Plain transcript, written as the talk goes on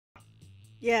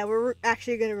Yeah, we're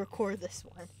actually gonna record this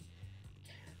one.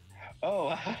 Oh,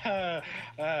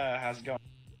 how's it going?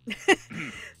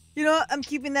 You know what? I'm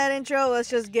keeping that intro. Let's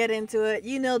just get into it.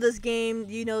 You know this game.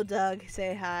 You know Doug.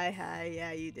 Say hi, hi.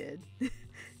 Yeah, you did.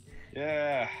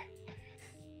 Yeah.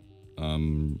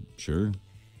 Sure.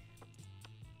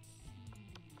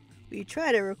 We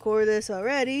tried to record this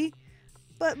already,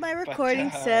 but my But, recording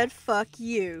said fuck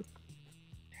you.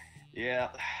 yeah,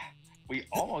 we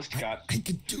almost got I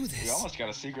could do this. we almost got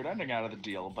a secret ending out of the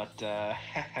deal, but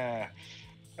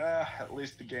at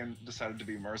least the game decided to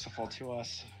be merciful to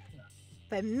us.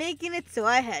 By making it so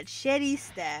I had shitty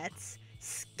stats.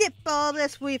 Skip all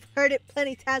this. We've heard it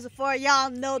plenty times before.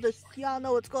 Y'all know this. Y'all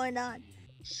know what's going on.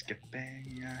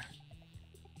 Skipping.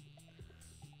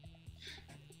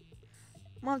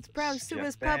 Mom's Prom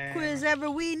Stupidest Pop Skipping. Quiz ever.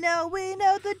 We know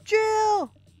the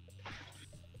drill.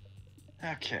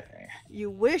 Okay. You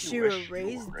wish you were wish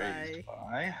raised by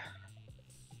by.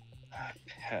 a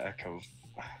pack of.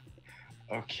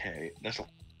 Okay, there's a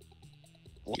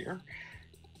here.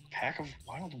 Pack of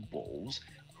wild wolves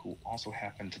who also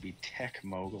happen to be tech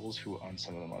moguls who own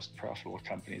some of the most profitable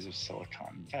companies of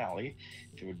Silicon Valley.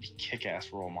 They would be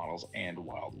kick-ass role models and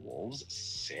wild wolves.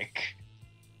 Sick.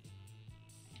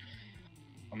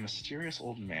 A mysterious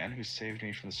old man who saved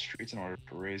me from the streets in order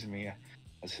to raise me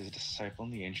as his disciple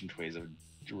in the ancient ways of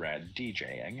rad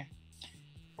DJing.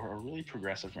 Or a really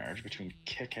progressive marriage between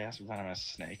kick-ass venomous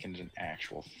snake and an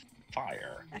actual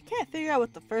fire. I can't figure out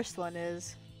what the first one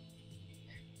is.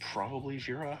 Probably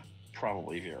Vera.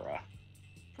 Probably Vera.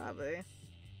 Probably.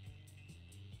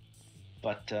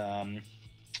 But I'm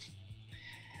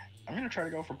gonna try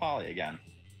to go for Polly again.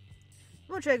 I'm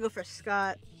gonna try to go for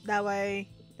Scott. That way,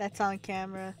 that's on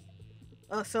camera.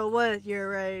 Oh, so what? You're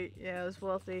right. Yeah, it was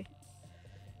wealthy.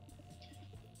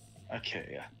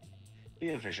 Okay. Be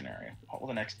a visionary. What will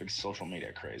the next big social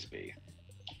media craze be?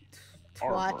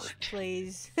 Watch, Arvert.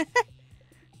 please.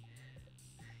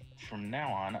 From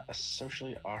now on, a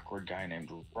socially awkward guy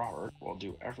named Robert will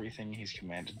do everything he's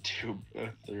commanded to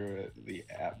through the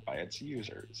app by its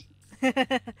users.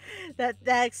 that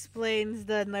explains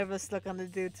the nervous look on the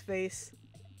dude's face.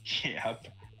 Yep.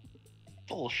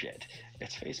 Bullshit.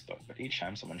 It's Facebook, but each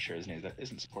time someone shares news that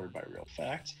isn't supported by real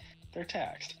facts, they're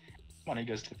taxed. Money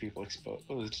goes to the people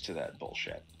exposed to that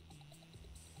bullshit.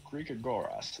 Greek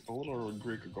Agoras. The little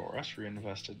Greek Agoras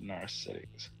reinvested in our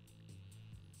cities.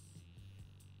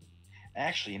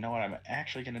 Actually, you know what I'm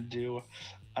actually going to do?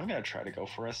 I'm going to try to go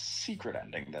for a secret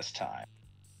ending this time.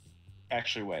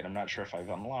 Actually, wait, I'm not sure if I've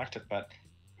unlocked it, but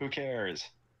who cares?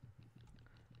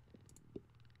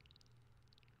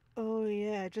 Oh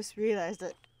yeah, I just realized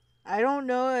it. I don't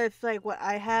know if like what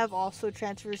I have also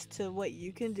transfers to what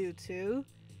you can do too.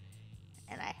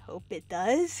 And I hope it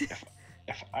does.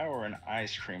 If I were an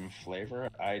ice cream flavor,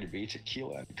 I'd be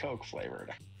tequila and Coke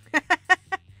flavored.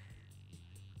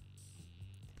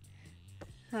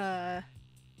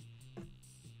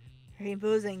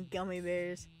 Rainbows and gummy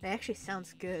bears. That actually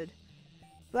sounds good.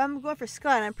 But I'm going for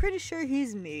Scott. I'm pretty sure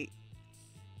he's meat.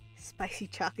 Spicy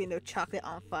chocolate, no chocolate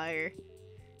on fire.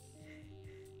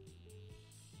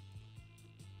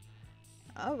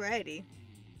 Alrighty.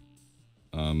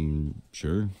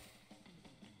 Sure.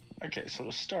 Okay, so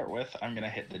to start with, I'm gonna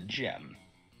hit the gym.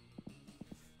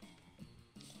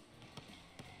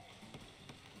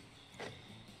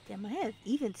 Damn, I have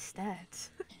even stats.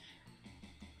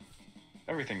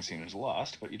 Everything seems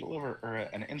lost, but you deliver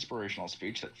an inspirational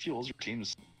speech that fuels your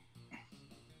team's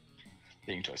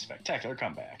leading to a spectacular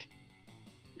comeback.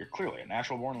 You're clearly a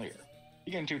natural-born leader.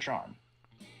 You gain 2 charm.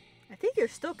 I think you're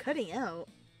still cutting out.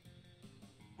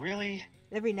 Really?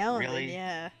 Every now and Really? then,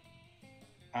 yeah.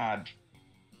 Odd.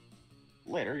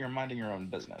 Later, you're minding your own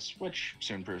business, which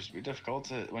soon proves to be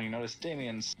difficult when you notice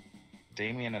Damien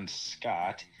and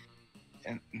Scott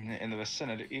in the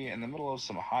vicinity in the middle of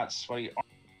some hot, sweaty.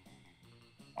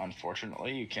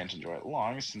 Unfortunately, you can't enjoy it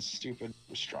long since stupid,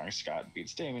 strong Scott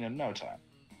beats Damien in no time.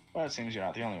 But it seems you're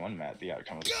not the only one mad at the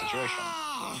outcome of the situation.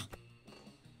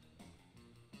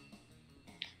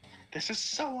 This is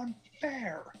so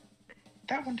unfair.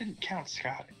 That one didn't count,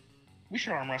 Scott. We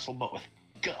should arm wrestle, but with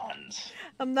guns.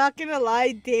 I'm not gonna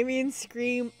lie, Damien's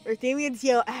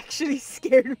yell actually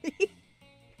scared me.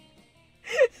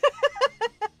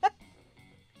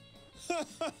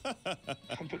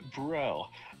 But bro,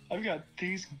 I've got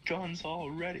these guns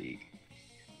already.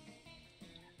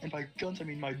 And by guns, I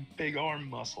mean my big arm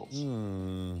muscles.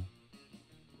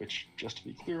 Which, just to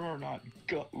be clear, are not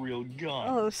real guns.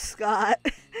 Oh, Scott.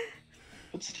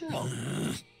 But still.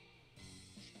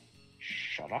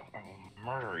 Shut up, I will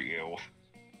murder you.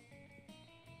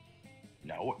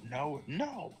 No, no,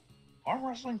 no! Arm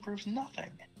wrestling proves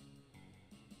nothing.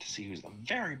 see who's the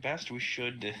very best, we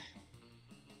should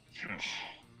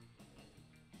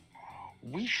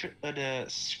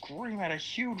scream at a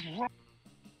huge rock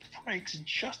breaks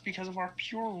just because of our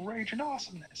pure rage and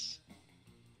awesomeness.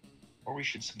 Or we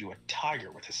should subdue a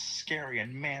tiger with a scary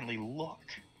and manly look.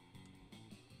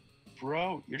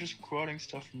 Bro, you're just quoting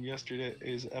stuff from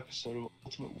yesterday's episode of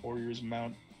Ultimate Warriors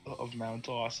Mount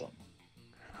Awesome.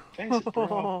 Face it,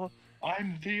 bro.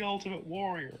 I'm the Ultimate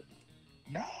Warrior.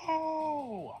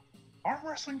 No! Arm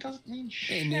wrestling doesn't mean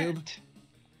shit. Hey, noob.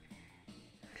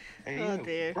 Hey, Oh, you,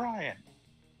 dear. Brian.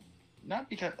 Not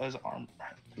because arm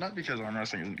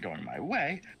wrestling isn't going my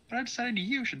way, but I decided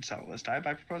you should settle this tie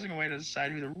by proposing a way to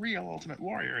decide who the real Ultimate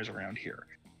Warrior is around here.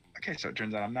 Okay, so it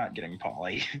turns out I'm not getting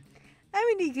Polly.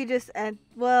 I mean, you could just end.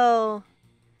 Well,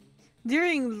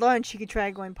 during lunch, you could try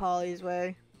going Polly's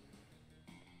way.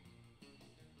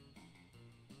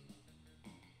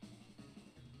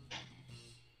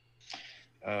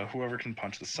 Whoever can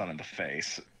punch the sun in the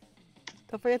face.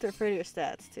 Don't forget to refer to your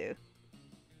stats, too.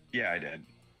 Yeah, I did.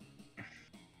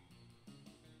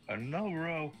 I don't know,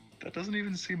 bro. That doesn't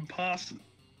even seem possible.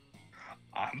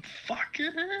 I'm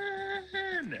fucking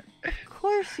in! Of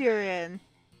course you're in.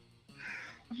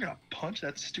 I'm gonna punch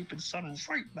that stupid sun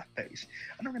right in the face,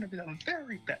 and I'm gonna be the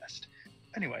very best.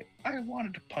 Anyway, I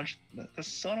wanted to punch the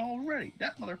sun already.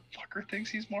 That motherfucker thinks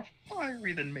he's more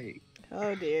fiery than me.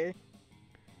 Oh, dear.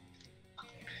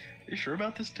 You sure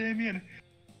about this, Damien?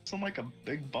 Sound like a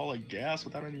big ball of gas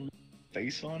without any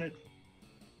face on it?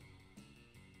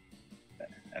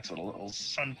 That's what a little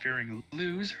sun-fearing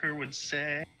loser would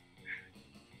say.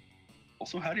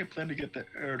 Also, how do you plan to get the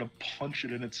air to punch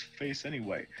it in its face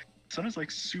anyway? The sun is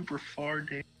like super far,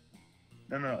 Dave.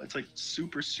 No, it's like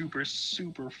super, super,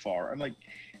 super far. I'm like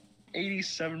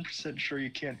 87% sure you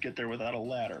can't get there without a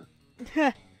ladder.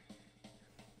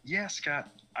 Yeah, Scott,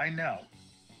 I know.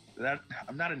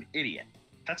 I'm not an idiot.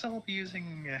 That's all I'll be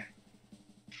using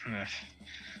a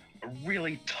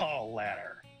really tall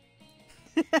ladder.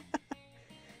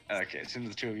 Okay, it seems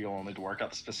the two of you will need to work out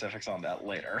the specifics on that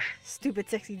later. Stupid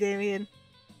sexy Damien.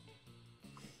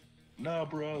 No,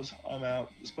 bros, I'm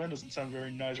out. This plan doesn't sound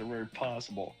very nice or very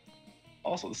possible.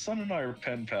 Also, the sun and I are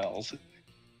pen pals.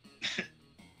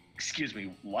 Excuse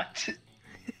me, what?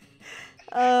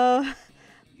 Yeah.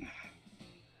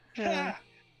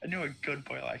 I knew a good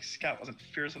boy like Scott wasn't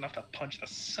fierce enough to punch the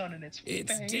sun in its face.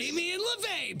 It's Damien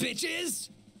LeVay, bitches!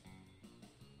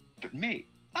 But me,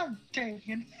 I'm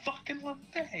Damien fucking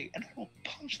LeVay, and I will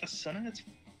punch the sun in its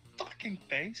fucking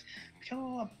face because of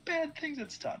all the bad things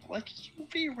it's done, like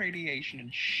UV radiation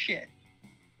and shit.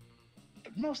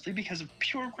 But mostly because of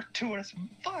pure gratuitous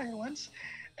violence,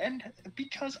 and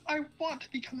because I want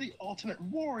to become the ultimate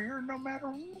warrior no matter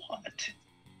what.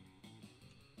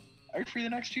 Are you free the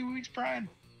next few weeks, Brian?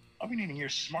 I'll be needing your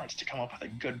smarts to come up with a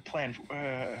good plan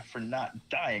for not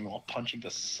dying while punching the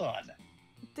sun.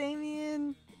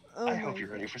 Damien. Oh I hope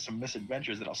you're ready for some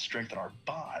misadventures that'll strengthen our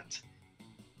bonds.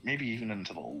 Maybe even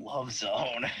into the love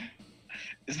zone.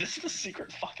 Is this the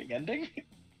secret fucking ending?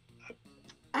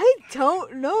 I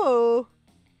don't know.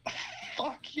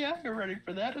 Fuck yeah, you're ready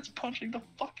for that. It's punching the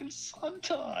fucking sun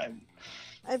time.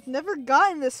 I've never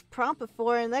gotten this prompt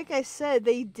before, and like I said,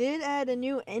 they did add a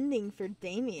new ending for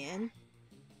Damien.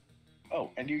 Oh,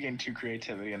 and you gain 2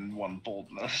 creativity and 1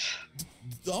 boldness.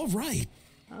 All right.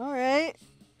 Alright.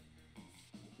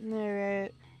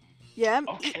 Yeah,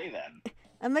 Okay then.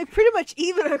 I'm like pretty much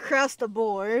even across the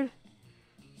board.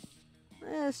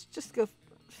 Let's just go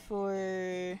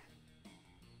for...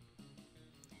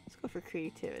 Let's go for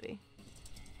creativity.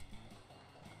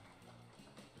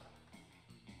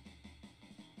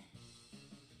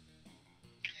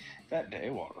 That day,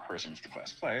 while rehearsing for the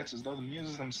class play, it's as though the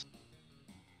muses themselves...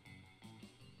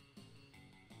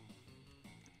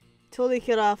 Totally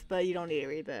cut off, but you don't need to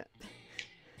read that.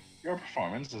 Your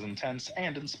performance is intense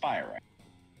and inspiring.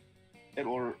 It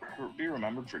will be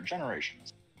remembered for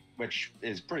generations, which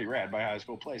is pretty rad by high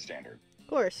school play standard. Of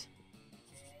course.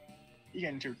 You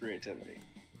get into creativity.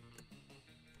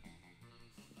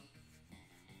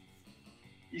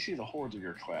 You see the hordes of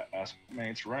your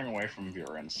classmates running away from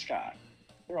Vera and Scott.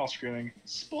 They're all screaming,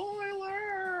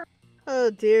 "Spoiler!" Oh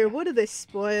dear, what did they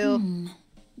spoil?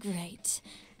 Great.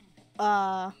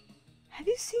 Have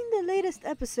you seen the latest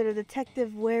episode of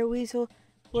Detective Where Weasel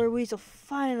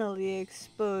finally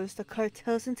exposed the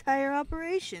cartel's entire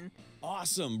operation?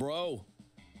 Awesome, bro.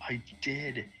 I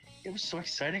did. It was so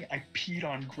exciting, I peed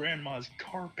on Grandma's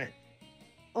carpet.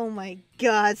 Oh my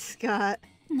god, Scott.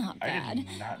 Not I bad.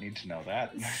 did not need to know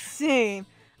that. Same.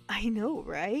 I know,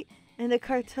 right? And the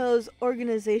cartel's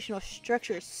organizational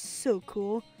structure is so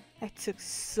cool. I took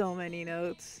so many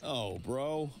notes. Oh,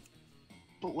 bro.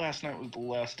 But last night was the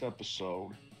last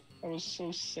episode. I was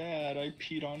so sad. I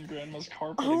peed on Grandma's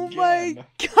carpet Oh again. my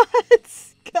god,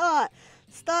 Scott!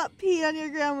 Stop peeing on your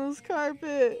grandma's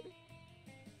carpet.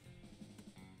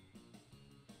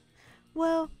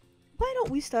 Well, why don't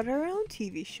we start our own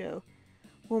TV show?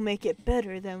 We'll make it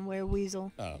better than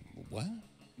Weasel. What?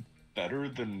 Better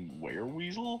than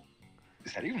Weasel?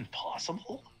 Is that even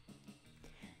possible?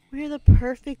 We're the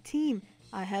perfect team.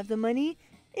 I have the money,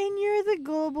 and you're the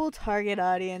global target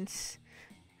audience.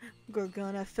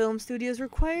 Gorgona Film Studios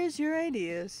requires your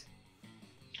ideas.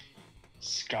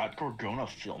 Scott Gorgona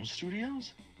Film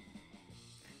Studios?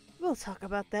 We'll talk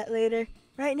about that later.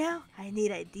 Right now, I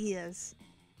need ideas.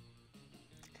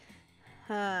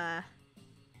 Huh.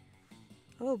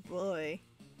 Oh boy.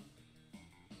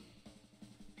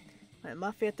 My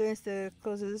mafia threatens to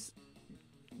close his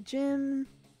gym.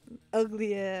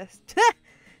 Ugly ass.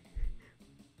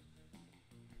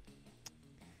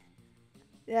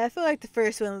 Yeah, I feel like the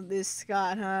first one is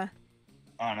Scott, huh?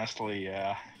 Honestly,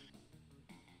 yeah.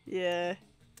 Yeah.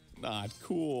 Not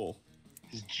cool.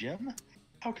 His gym?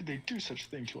 How could they do such a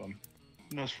thing to him?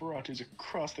 Nosferatus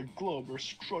across the globe are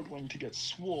struggling to get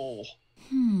swole.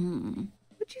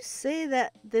 Would you say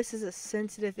that this is a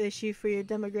sensitive issue for your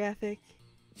demographic?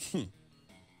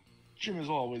 Gym is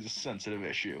always a sensitive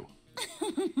issue.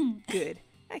 Good.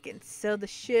 I can sell the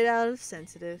shit out of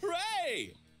sensitive.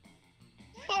 Hooray!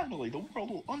 Finally, the world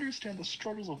will understand the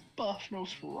struggles of buff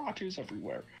Nosferatus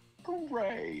everywhere.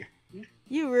 Hooray!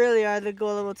 You really are the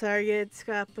global target,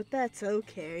 Scott, but that's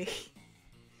okay.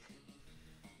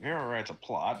 Vera writes a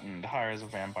plot and hires a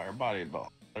vampire bodybuilder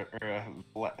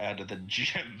add to the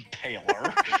gym paler.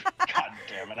 God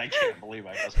damn it, I can't believe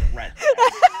I just read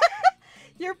that.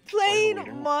 You're leader.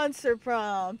 playing Monster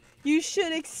Prom. You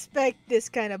should expect this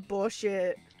kind of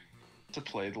bullshit. To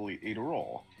play the lead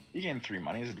role, you gain 3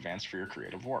 money as advance for your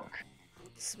creative work.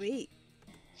 Sweet.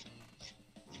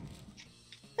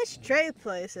 Let's trade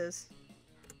places.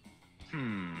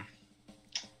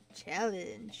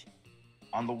 Challenge.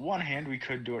 On the one hand, we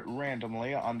could do it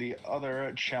randomly. On the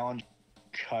other, challenge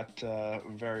cut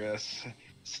various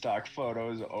stock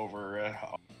photos over.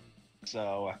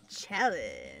 So.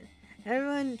 Challenge.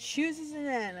 Everyone chooses an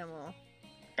animal.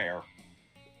 Bear.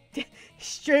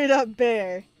 Straight up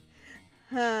bear.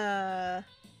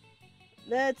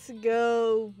 Let's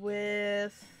go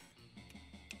with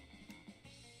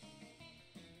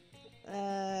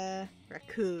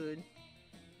raccoon.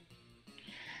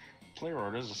 Player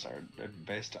orders are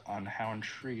based on how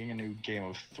intriguing a new Game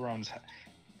of Thrones.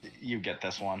 You get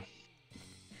this one.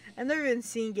 I've never even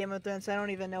seen Game of Thrones, so I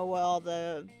don't even know what all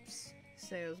the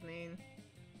sales mean.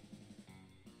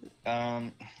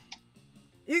 You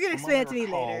can explain it to me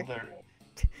later.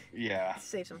 Yeah.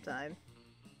 Save some time.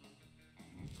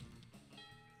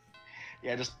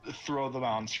 Yeah, just throw them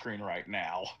on screen right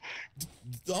now.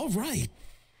 All right.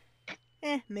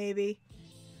 Maybe.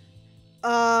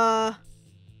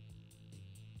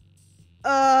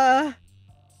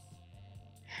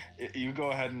 You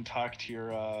go ahead and talk to your,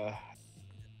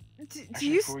 do actually,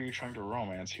 you who are you trying to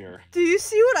romance here? do you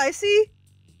see what I see?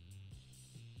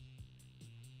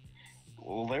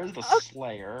 Well, there's the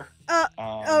Slayer.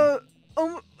 What?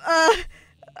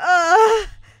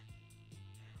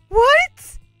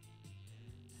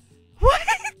 What?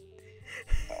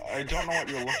 I don't know what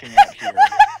you're looking at here.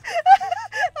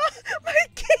 My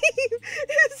game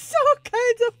is so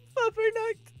kind of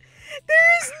flubbernucked. There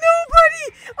is nobody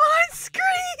on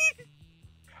screen.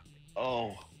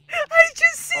 Oh. I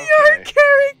just see our Okay.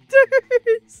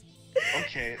 characters.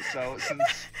 Okay, so since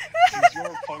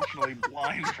you're functionally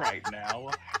blind right now,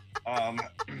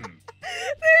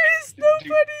 There is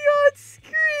nobody on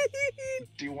screen.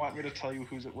 do you want me to tell you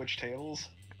who's at which tables?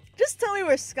 Just tell me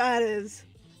where Scott is.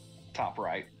 Top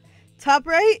right. Top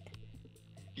right?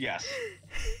 Yes.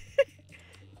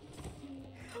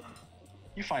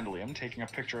 You find Liam taking a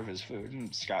picture of his food,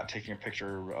 and Scott taking a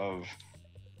picture of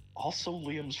also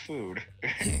Liam's food.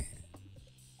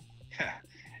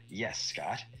 Yes,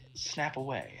 Scott. Snap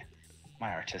away.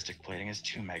 My artistic plating is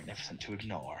too magnificent to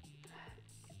ignore.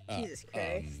 Jesus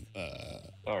Christ.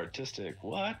 Artistic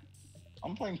what?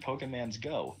 I'm playing Pokemon's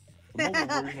Go, the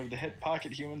mobile version of the hit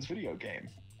Pocket Humans video game.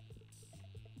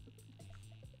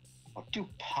 What do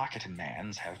Pocket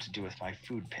Mans have to do with my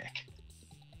food pick?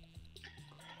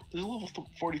 There's a level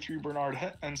 43 Bernard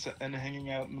and hanging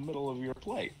out in the middle of your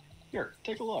plate. Here,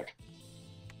 take a look.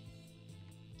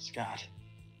 Scott,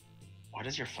 why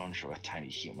does your phone show a tiny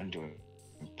human doing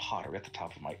pottery at the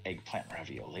top of my eggplant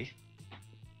ravioli?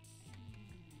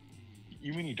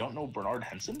 You mean you don't know Bernard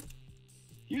Henson?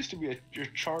 He used to be a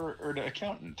chartered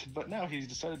accountant, but now he's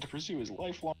decided to pursue his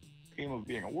lifelong dream of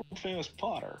being a world-famous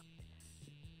potter.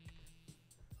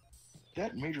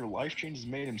 That major life change has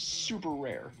made him super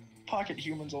rare. Pocket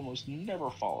humans almost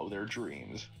never follow their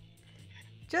dreams.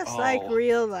 Just like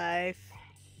real life.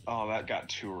 Oh, that got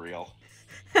too real.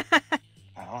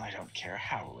 Well, I don't care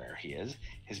how rare he is.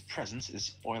 His presence is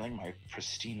spoiling my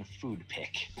pristine food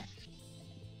pick.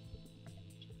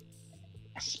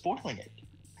 Spoiling it?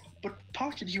 But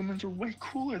pocket humans are way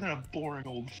cooler than a boring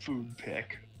old food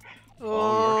pick.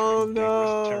 Oh, you're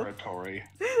no. dangerous territory.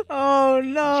 Oh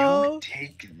no. You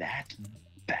take that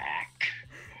back.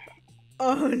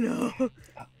 Oh no.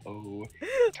 Uh-oh.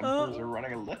 Tempers are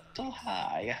running a little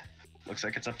high. Looks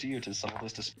like it's up to you to settle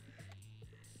this dispute.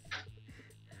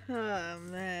 Oh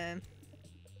man.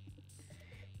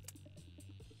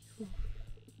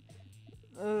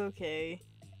 Okay.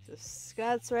 So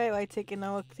Scott's right. I take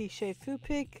another cliche food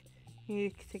pick.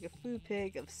 You can take a food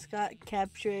pick of Scott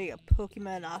capturing a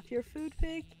Pokemon off your food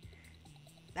pick.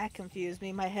 That confused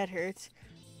me. My head hurts.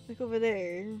 Look over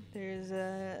there. There's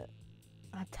a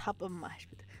on top of my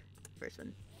first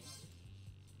one.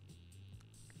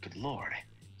 Good lord,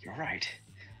 you're right.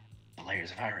 The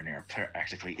layers of irony are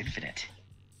practically infinite.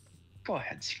 Go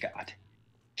ahead, Scott.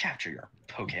 Capture your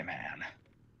Pokemon.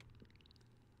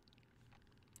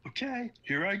 Okay,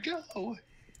 here I go.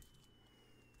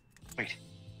 Wait,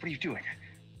 what are you doing?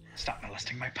 Stop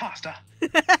molesting my pasta.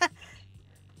 I'm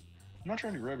not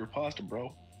trying to grab your pasta,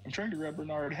 bro. I'm trying to grab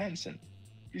Bernard Henson.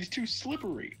 He's too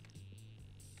slippery.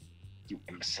 You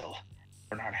imbecile.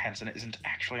 Bernard Henson isn't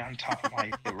actually on top of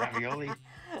my ravioli.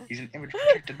 He's an image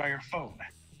protected by your phone.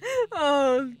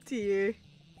 Oh dear.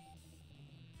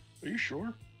 Are you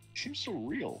sure? He seems so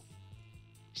real.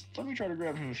 Just let me try to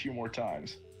grab him a few more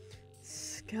times.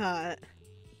 Scott.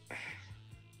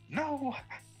 No!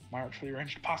 My artfully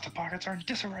arranged pasta pockets are in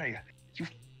disarray. You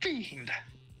fiend!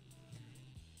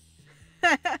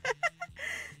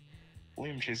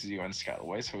 William chases you and Scott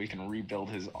away so he can rebuild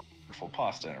his wonderful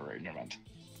pasta arrangement.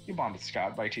 You bond with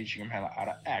Scott by teaching him how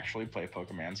to actually play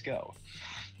Pokemon's Go.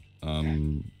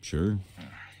 Sure.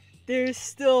 There's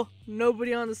still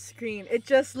nobody on the screen. It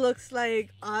just looks like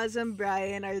Oz and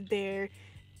Brian are there,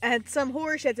 and some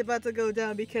horror shit's about to go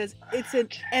down because it's an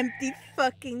empty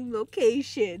fucking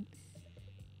location.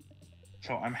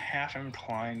 So I'm half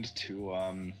inclined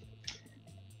to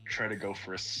try to go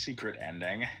for a secret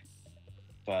ending,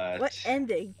 but What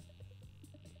ending?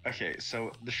 okay,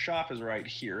 so the shop is right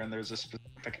here, and there's a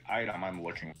specific item I'm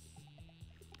looking.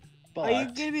 But Are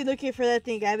you gonna be looking for that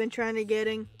thing I've been trying to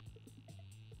getting?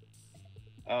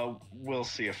 we'll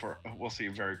see we'll see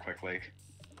very quickly.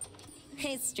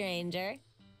 Hey, stranger.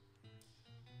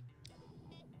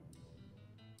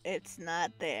 It's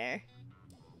not there.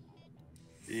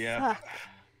 Yeah. Fuck.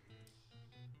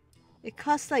 It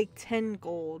costs like 10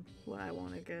 gold, what I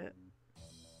want to get.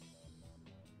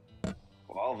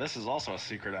 Well, this is also a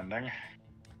secret ending.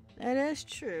 That is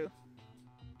true.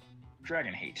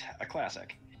 Dragon Heat, a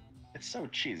classic. It's so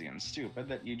cheesy and stupid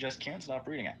that you just can't stop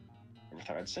reading it. Never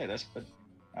thought I'd say this, but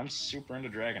I'm super into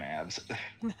dragon ads.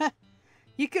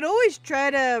 You could always try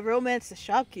to romance the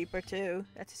shopkeeper too.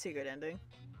 That's a secret ending.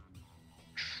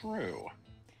 True.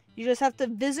 You just have to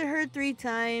visit her 3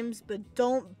 times, but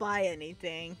don't buy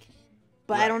anything.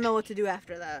 But I don't Right. know what to do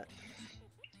after that.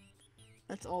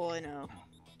 That's all I know.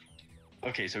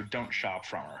 Okay, so don't shop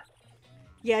from her.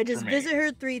 Yeah, just For me. visit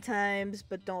her 3 times,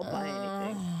 but don't buy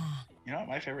anything. You know what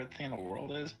my favorite thing in the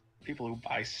world is? People who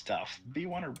buy stuff. Be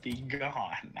one or be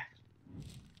gone.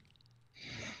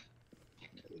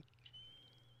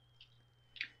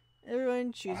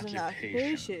 Everyone choose an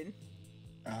occupation.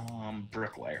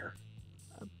 Bricklayer.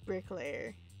 A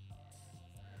bricklayer.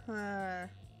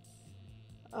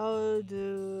 I'll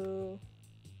do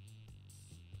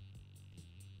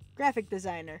graphic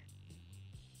designer.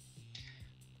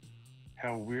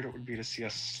 How weird it would be to see a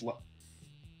slut.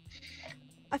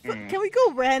 Can we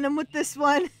go random with this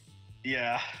one?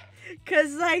 Yeah.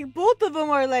 Cause like both of them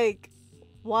are like,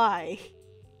 why?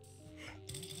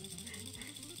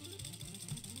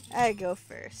 I go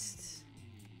first.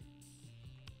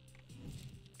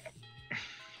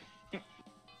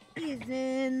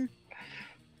 Ethan.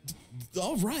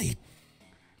 All right.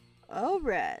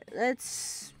 Alright,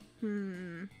 let's...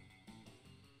 I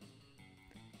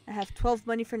have 12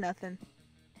 money for nothing.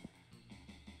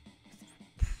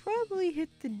 Probably hit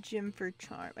the gym for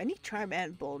charm. I need charm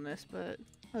and boldness, but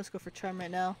let's go for charm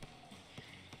right now.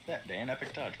 That day, an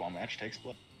epic dodgeball match takes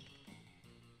place.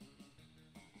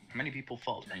 Many people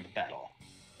fall during the battle.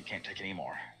 You can't take any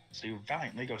more, so you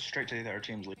valiantly go straight to the other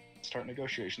team's leader and start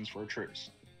negotiations for a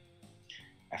truce.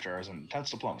 After hours of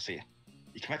intense diplomacy,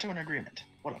 you commit to an agreement.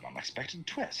 What an unexpected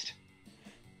twist!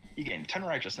 You gain 10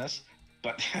 righteousness,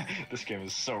 But this game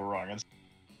is so wrong. It's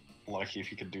lucky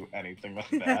if you could do anything with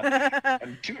that.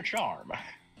 And to a charm.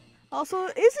 Also,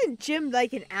 isn't gym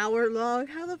like an hour long?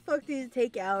 How the fuck does it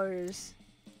take hours?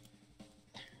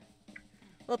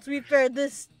 Well, to be fair,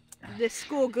 this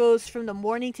school goes from the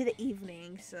morning to the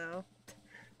evening, so.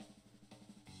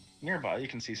 Nearby, you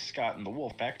can see Scott and the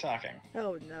wolf pack talking.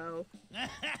 Oh no.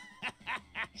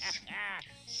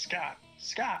 Scott.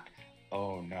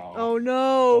 Oh no. Oh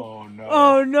no. Oh no.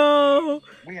 Oh no.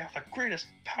 We have the greatest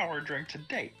power drink to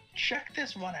date. Check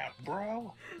this one out,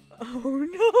 bro. Oh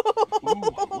no.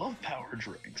 Ooh, I love power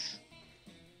drinks.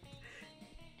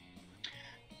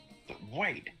 But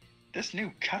wait, this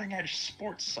new cutting-edge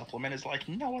sports supplement is like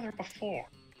no other before.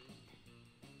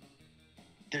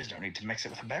 There's no need to mix it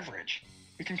with a beverage.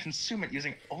 You can consume it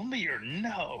using only your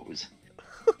nose.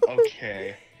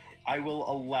 Okay, I will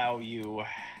allow you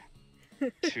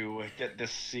to get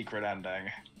this secret ending.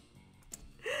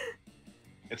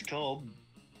 It's called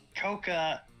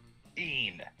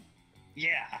Coca-Ine.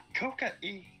 Yeah,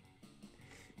 Coca-Ine.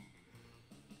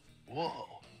 Whoa,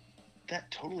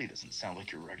 that totally doesn't sound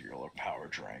like your regular power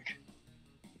drink.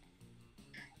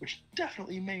 Which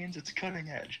definitely means it's cutting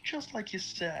edge, just like you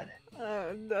said.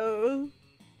 Oh no.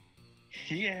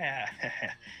 Yeah,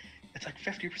 it's like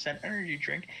 50% energy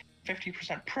drink,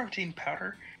 50% protein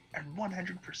powder, and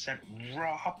 100%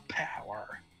 raw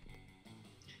power.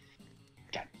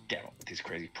 God damn it with these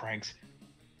crazy pranks.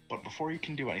 But before you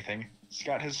can do anything,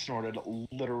 Scott has snorted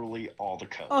literally all the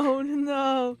coke. Oh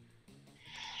no.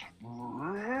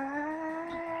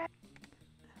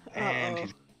 And Uh-oh.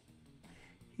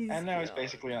 and now he's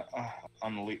basically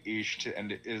unleashed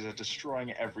and is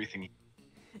destroying everything.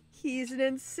 He's an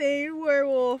insane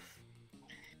werewolf.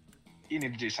 You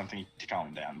need to do something to calm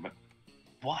him down, but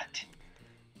what?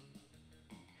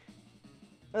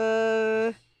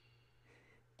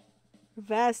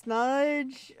 Vast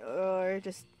knowledge, or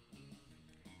just...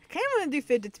 I kinda wanna do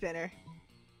fidget spinner.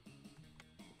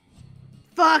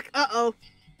 Fuck! Uh-oh.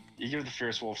 You give the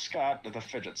fierce wolf Scott the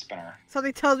fidget spinner.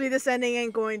 Something tells me this ending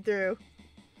ain't going through.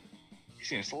 He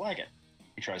seems to like it.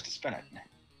 He tries to spin it.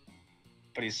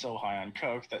 But he's so high on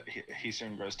coke that he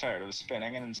soon grows tired of the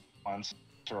spinning and wants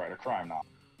to write a crime novel.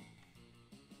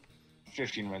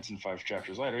 15 minutes and 5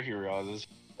 chapters later, he realizes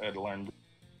he had to learn.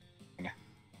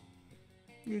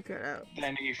 You cut out.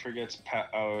 Then he forgets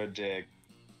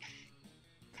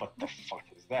what the fuck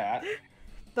is that?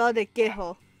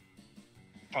 Baldequejo.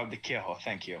 Baldequejo,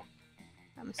 thank you.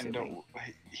 I'm And assuming.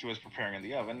 he was preparing in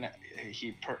the oven.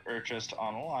 He purchased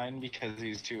online because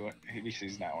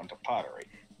he's now into pottery.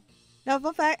 Now,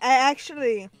 fun fact, I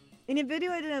actually, in a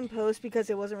video I didn't post because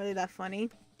it wasn't really that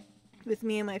funny, with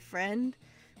me and my friend,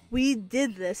 we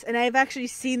did this, and I've actually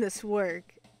seen this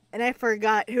work, and I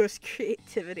forgot it was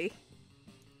creativity.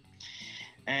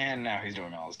 And now he's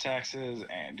doing all his taxes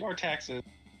and your taxes,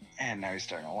 and now he's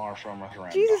starting a law firm with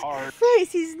Rand Jesus the Heart.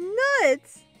 Christ, he's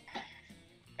nuts!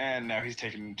 And now he's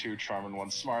taken 2 charm and 1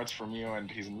 smarts from you,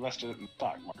 and he's invested it in the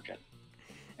stock market.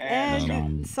 And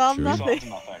And Scott solve sure. nothing.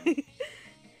 solves nothing.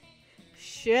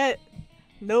 Shit.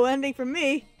 No ending for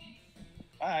me.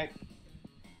 Alright.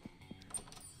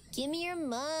 Give me your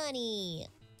money.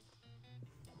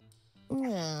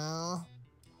 Well,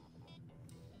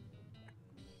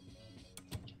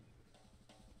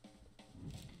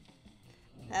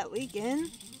 That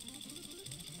weekend.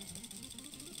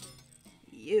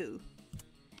 You.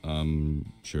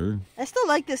 Sure. I still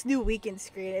like this new weekend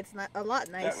screen. It's not a lot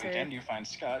That nicer. weekend, you find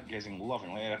Scott gazing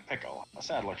lovingly at a pickle, a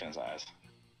sad look in his eyes.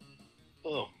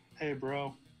 Oh, hey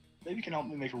bro. Maybe you can help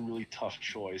me make a really tough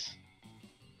choice.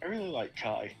 I really like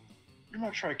Kai. I'm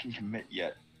not sure I can commit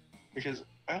yet, because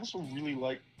I also really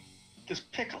like this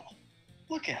pickle.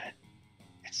 Look at it.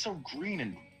 It's so green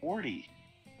and warty,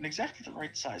 and exactly the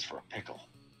right size for a pickle.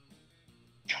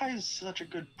 Kai is such a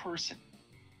good person,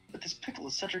 but this pickle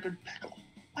is such a good pickle.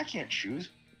 I can't choose.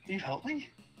 Will you help me?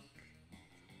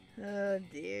 Oh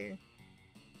dear.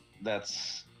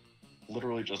 That's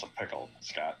literally just a pickle,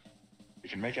 Scott. You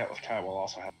can make out with Kai while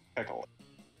also having a pickle.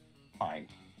 Fine.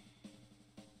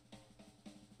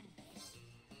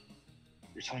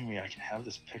 You're telling me I can have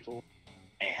this pickle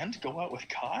and go out with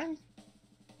Kai?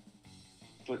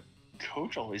 But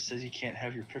Coach always says you can't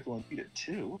have your pickle and eat it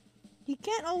too. You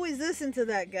can't always listen to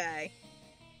that guy.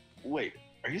 Wait,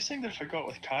 are you saying that if I go out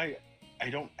with Kai, I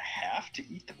don't have to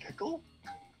eat the pickle?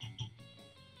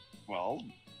 Well,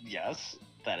 yes,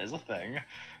 that is a thing.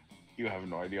 You have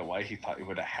no idea why he thought you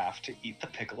would have to eat the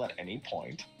pickle at any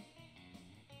point.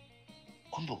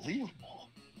 Unbelievable.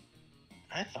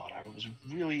 I thought I was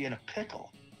really in a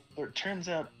pickle. But it turns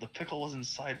out the pickle was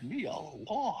inside me all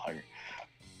along.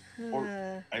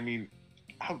 I mean,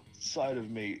 outside of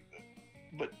me,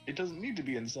 but it doesn't need to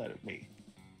be inside of me.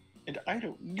 And I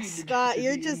don't need Scott, to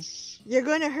you're be just you're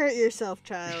going to hurt yourself,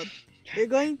 child. You're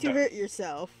going to Don't- hurt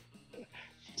yourself.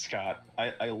 Scott,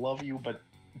 I love you, but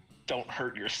don't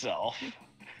hurt yourself.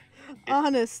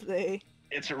 Honestly.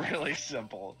 It's really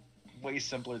simple. Way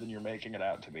simpler than you're making it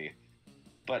out to be.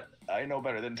 But I know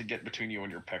better than to get between you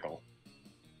and your pickle.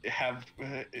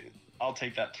 I'll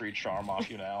take that 3 charm off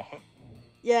you now.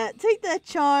 Yeah, take that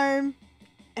charm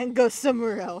and go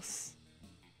somewhere else.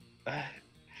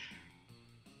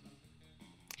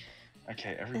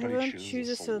 Okay, everybody Everyone choose choose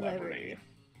a a celebrity. celebrity.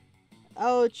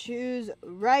 I'll choose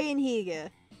Ryan Higa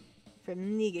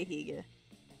from Niga Higa.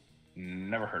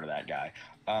 Never heard of that guy.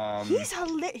 He's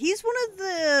he's one of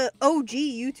the OG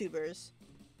YouTubers.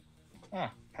 Huh.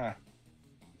 I'm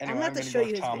Anyway, gonna have I'm to gonna show go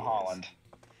you with his Tom videos. Holland.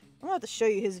 I'm gonna have to show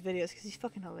you his videos because he's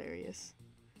fucking hilarious.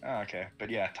 Oh, okay, but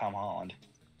yeah, Tom Holland.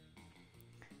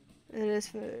 It is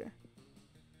for.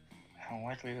 How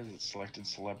likely is it selected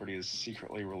celebrity is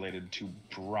secretly related to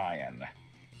Brian?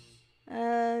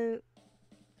 I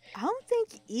don't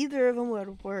think either of them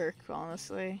would work,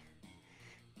 honestly.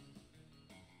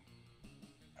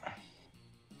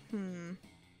 I'm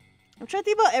trying to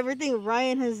think about everything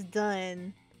Ryan has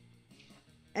done.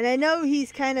 And I know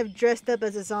he's kind of dressed up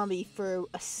as a zombie for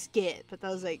a skit, but that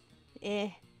was like, eh.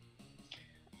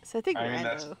 So I think I mean,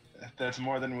 Rando. that's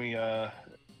more than we've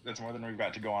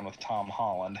got to go on with Tom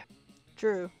Holland.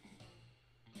 True.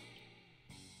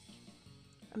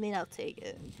 I mean, I'll take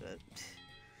it, but.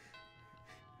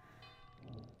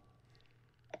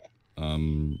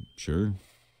 Sure.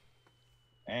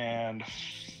 And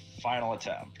final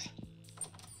attempt.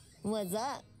 What's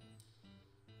up?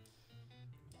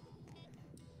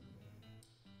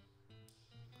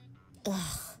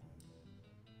 Ugh.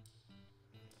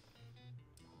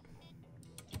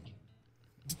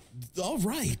 All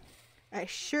right. I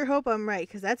sure hope I'm right,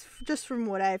 because that's just from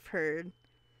what I've heard.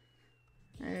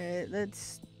 Alright,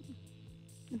 let's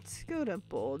go to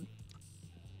bold.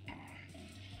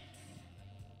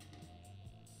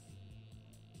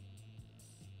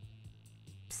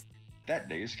 That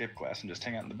day, you skip class and just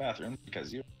hang out in the bathroom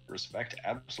because you respect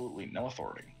absolutely no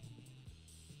authority.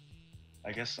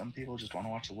 I guess some people just want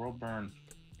to watch the world burn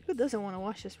Who doesn't want to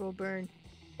watch this world burn?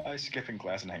 by skipping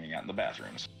class and hanging out in the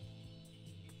bathrooms.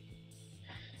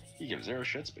 You give 0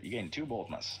 shits, but you gain 2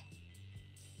 boldness.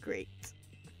 Great.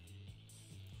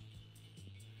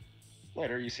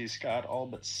 Later, you see Scott all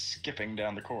but skipping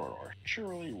down the corridor,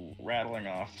 surely rattling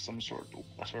off some sort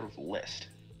of list.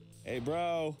 Hey,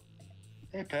 bro.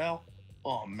 Hey, pal.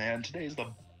 Oh man, today's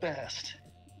the best.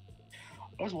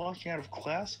 I was walking out of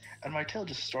class, and my tail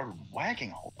just started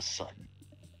wagging all of a sudden.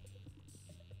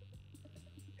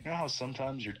 You know how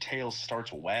sometimes your tail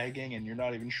starts wagging and you're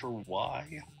not even sure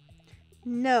why?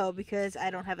 No, because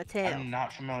I don't have a tail. I'm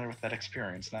not familiar with that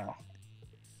experience now.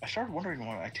 I started wondering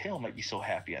why my tail might be so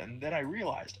happy, and then I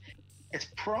realized it's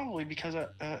probably because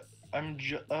I'm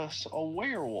just a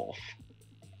werewolf.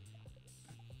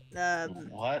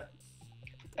 What?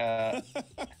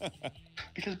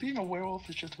 Because being a werewolf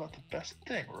is just about the best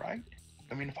thing, right?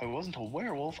 I mean, if I wasn't a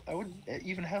werewolf, I wouldn't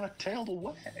even have a tail to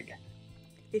wag.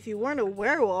 If you weren't a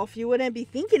werewolf, you wouldn't be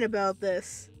thinking about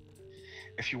this.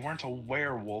 If you weren't a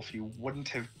werewolf, you wouldn't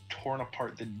have torn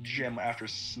apart the gym after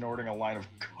snorting a line of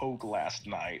coke last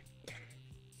night.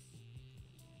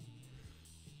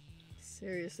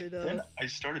 Seriously, though. Then I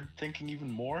started thinking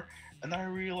even more, and then I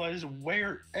realized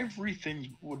where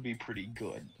everything would be pretty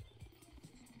good.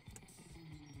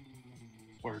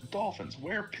 Where dolphins,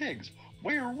 where pigs,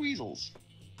 where weasels,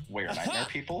 where nightmare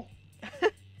people,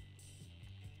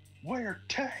 where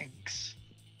tanks.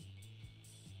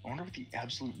 I wonder what the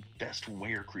absolute best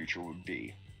were creature would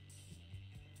be.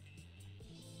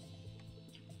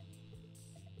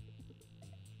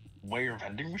 Where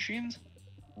vending machines?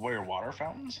 Where water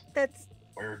fountains? That's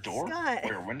Where door? Scott.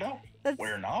 Where window? That's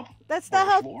Where knob? that's Where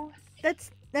not how floor?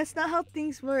 that's not how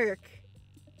things work.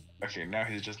 Okay, now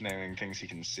he's just naming things he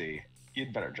can see.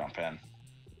 You'd better jump in.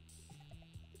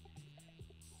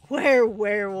 Where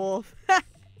werewolf?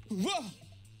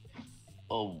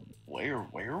 A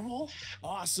werewolf?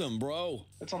 Awesome, bro.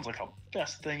 That sounds like the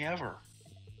best thing ever.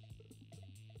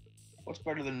 What's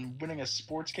better than winning a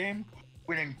sports game?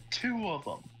 Winning 2 of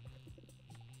them.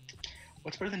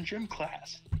 What's better than gym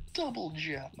class? Double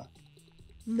gym.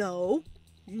 No.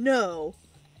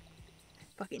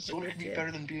 Fucking So what hate could be it.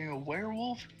 better than being a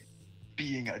werewolf?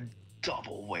 Being a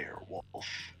double werewolf.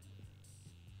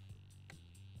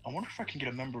 I wonder if I can get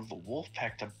a member of the wolf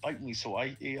pack to bite me so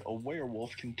a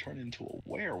werewolf can turn into a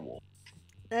werewolf.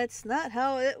 That's not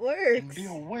how it And works. be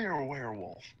a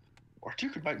werewolf. Or two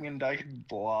could bite me and die.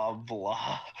 Blah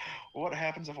blah. What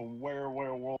happens if a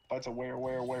werewolf bites a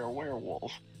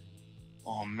werewolf?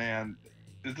 Oh man,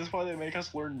 is this why they make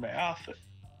us learn math?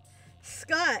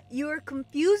 Scott, you are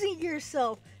confusing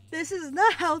yourself. This is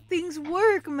not how things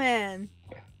work, man.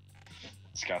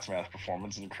 Scott's math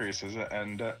performance increases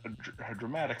and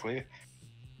dramatically,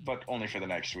 but only for the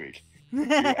next week. You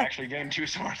actually gain 2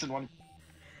 smarts in one.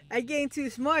 I gained 2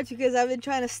 smarts because I've been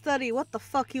trying to study what the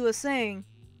fuck he was saying.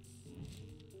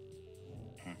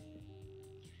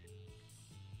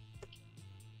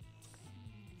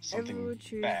 Something Everyone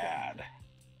choose bad.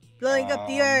 Blowing up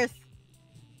the earth.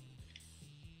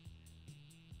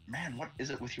 Man, what is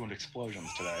it with you and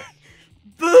explosions today?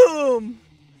 Boom!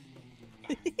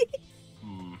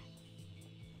 Hmm.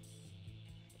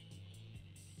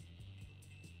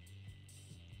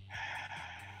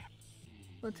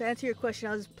 Well, to answer your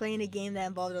question, I was playing a game that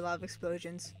involved a lot of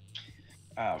explosions.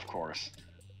 Of course.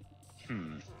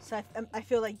 So I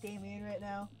feel like Damien right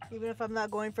now, even if I'm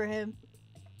not going for him.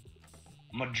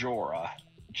 Majora.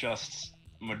 Just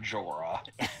Majora.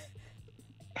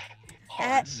 Hard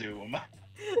At- zoom.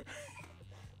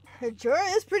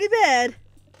 Jorah is pretty bad.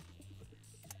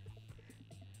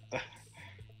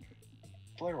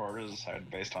 Player order is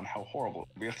decided based on how horrible it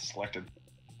would be if the selected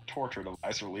torture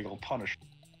device or legal punishment.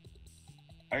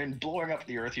 I mean, blowing up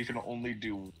the earth you can only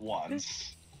do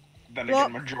once. Then Well-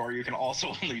 again, Majora you can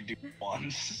also only do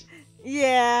once.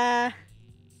 Yeah.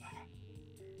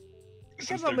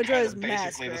 Since about they're kind Majora's of Mask,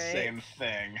 basically the right? same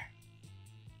thing.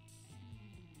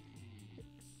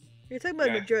 You're talking about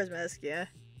Yeah. Majora's Mask, yeah?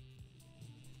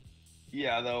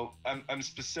 Yeah, though, I'm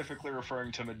specifically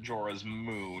referring to Majora's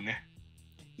Moon.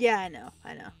 Yeah, I know.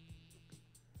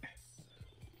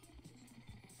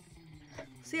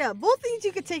 So yeah, both things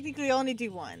you could technically only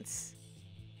do once.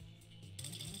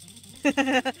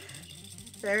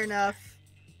 Fair enough.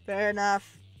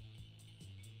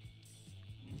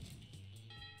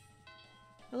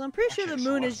 Well, I'm pretty sure Okay, the so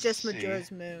moon let's is just see.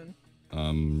 Majora's moon.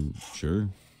 Sure.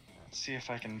 Let's see if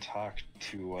I can talk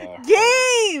to,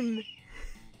 Game!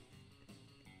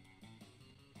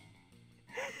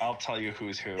 I'll tell you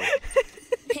who's who.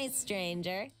 Hey,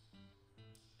 stranger.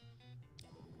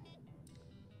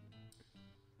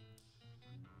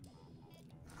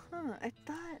 Huh, I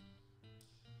thought...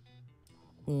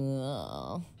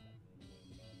 Oh.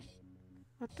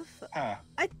 What the fuck? Huh.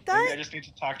 I Maybe thought... I just need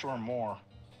to talk to her more.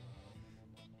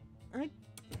 All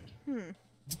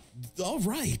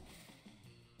right.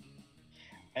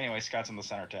 Anyway, Scott's in the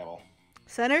center table.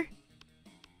 Center?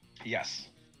 Yes.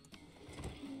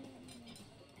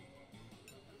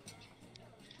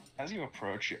 As you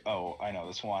approach, oh, I know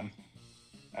this one.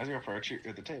 As you approach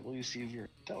at the table, you see Vera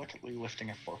delicately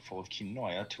lifting a forkful of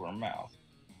quinoa to her mouth,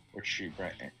 which she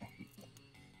brings.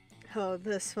 Oh,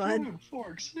 this one. 2,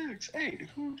 4, 6, 8.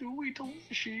 Who do we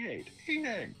deliciate?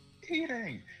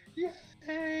 Eating!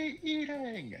 Yay,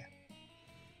 eating!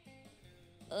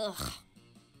 Ugh.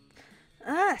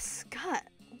 Ah, Scott,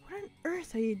 what on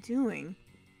earth are you doing?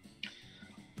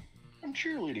 I'm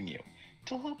cheerleading you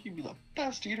to help you be the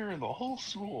best eater in the whole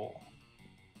school.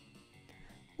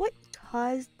 What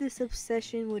caused this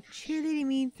obsession with cheerleading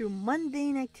me through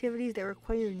mundane activities that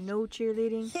require no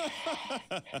cheerleading?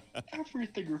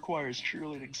 Everything requires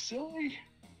cheerleading, silly.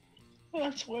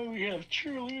 That's why we have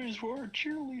cheerleaders who are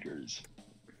cheerleaders.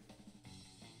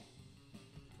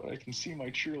 But I can see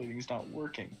my cheerleading's not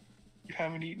working. You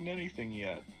haven't eaten anything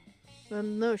yet. Well,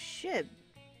 no shit.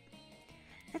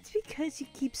 That's because you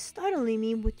keep startling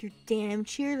me with your damn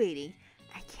cheerleading.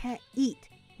 I can't eat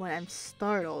when I'm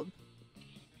startled.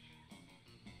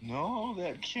 No,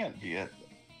 that can't be it.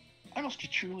 I must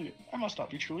not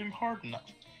be cheerleading hard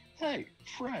enough. Hey,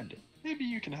 friend, maybe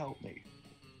you can help me.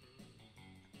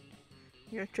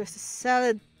 You're just a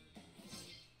salad.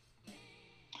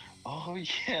 Oh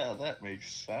yeah, that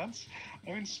makes sense.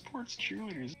 I mean, sports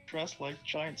cheerleaders dress like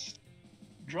giant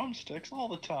drumsticks all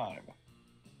the time.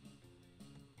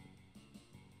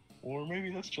 Or maybe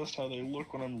that's just how they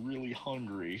look when I'm really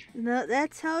hungry. No,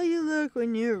 that's how you look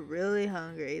when you're really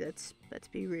hungry. Let's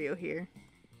be real here.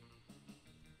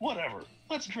 Whatever,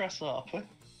 let's dress up.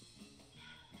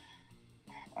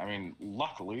 I mean,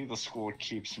 luckily, the school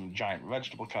keeps some giant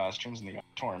vegetable costumes in the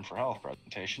auditorium for health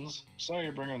presentations, so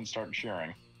you bring in and start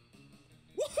cheering.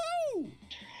 Woohoo!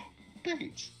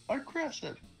 Beets,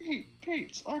 aggressive! Eat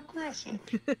beets, aggressive!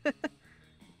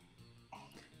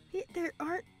 There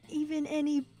aren't even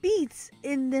any beets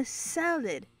in this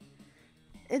salad.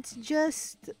 It's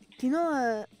just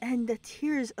quinoa and the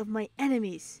tears of my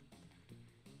enemies.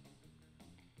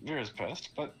 Vera's pissed,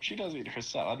 but she does eat her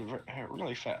salad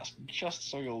really fast, just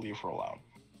so you'll leave her alone.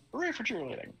 Hooray for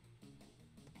cheerleading!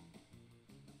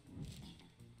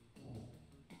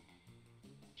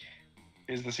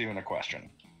 Is this even a question?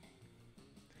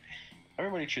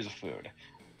 Everybody choose a food.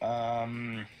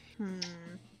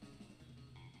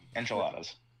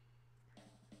 Enchiladas.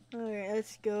 Alright,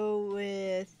 let's go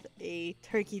with a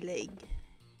turkey leg.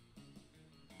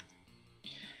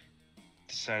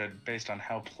 Decided based on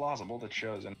how plausible the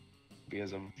chosen be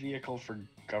as a vehicle for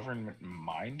government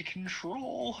mind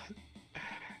control.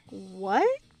 What?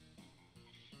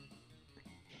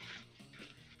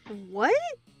 What?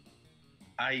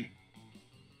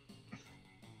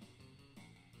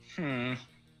 Hmm.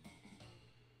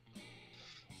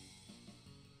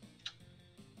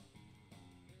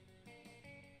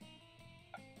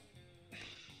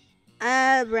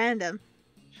 Random.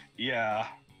 Yeah.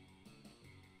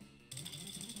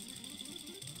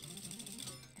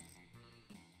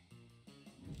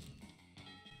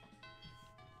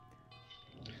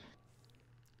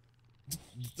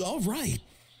 All right.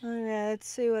 Alright, let's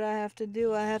see what I have to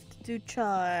do. I have to do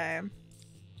charm.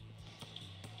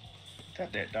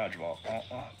 That day at dodgeball.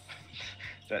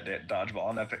 That day at dodgeball,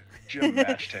 an epic gym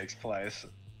match takes place.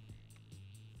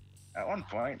 At one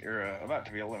point, you're about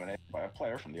to be eliminated by a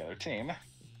player from the other team.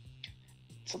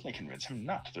 Suddenly convince him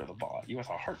not to throw the ball at you with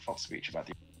a heartfelt speech about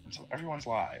the importance of everyone's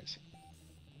lives.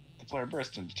 The player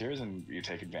bursts into tears, and you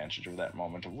take advantage of that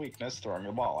moment of weakness, throwing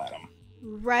the ball at him.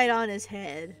 Right on his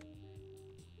head.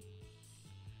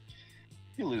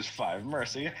 You lose 5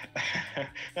 mercy,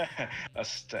 a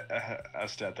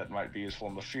stat that might be useful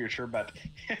in the future, but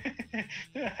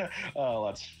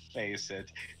let's face it,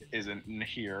 isn't in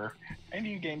here. And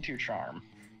you gain 2 charm.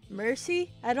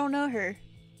 Mercy? I don't know her.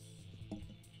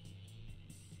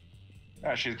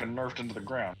 She's been nerfed into the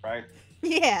ground, right?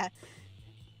 Yeah.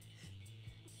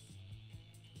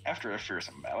 After a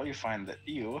fearsome battle, you find that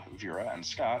you, Vera, and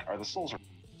Scott are the souls of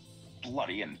a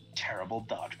bloody and terrible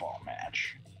dodgeball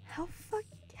match. How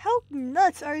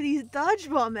nuts are these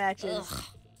dodgeball matches? Ugh.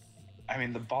 I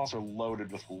mean, the balls are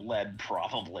loaded with lead,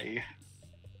 probably.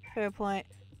 Fair point.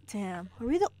 Damn, are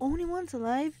we the only ones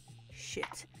alive?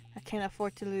 Shit, I can't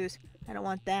afford to lose. I don't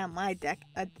want that on my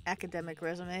academic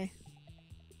resume.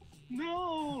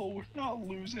 No, not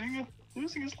losing.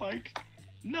 Losing is like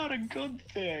not a good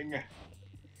thing.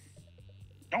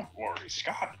 Don't worry,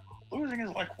 Scott. Losing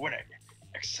is like winning,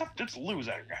 except it's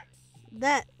losing.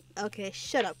 Okay,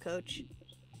 shut up, coach.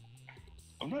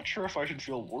 I'm not sure if I should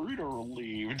feel worried or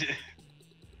relieved.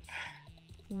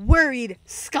 Worried,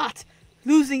 Scott.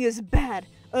 Losing is bad.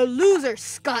 A loser,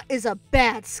 Scott, is a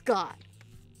bad Scott.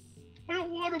 I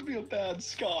don't want to be a bad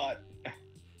Scott.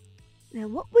 Now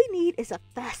what we need is a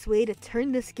fast way to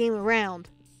turn this game around.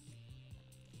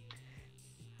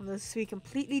 Unless we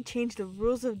completely change the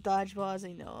rules of dodgeball as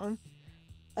I know them.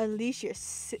 Unleash your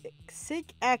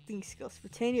sick acting skills.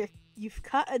 Pretend you've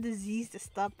caught a disease to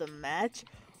stop the match.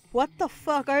 What the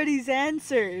fuck are these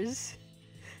answers?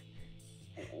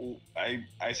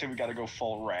 I say we gotta go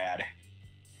full rad.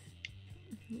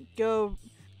 Go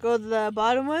to the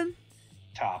bottom one?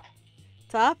 Top.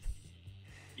 Top?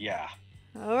 Yeah.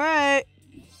 Alright.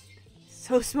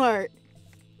 So smart.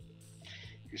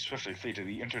 You swiftly flee to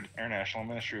the International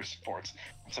Ministry of Sports.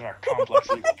 It's a complex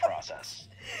legal process.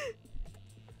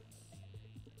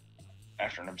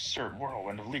 After an absurd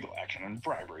whirlwind of legal action and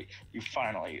bribery, you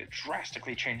finally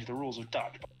drastically change the rules of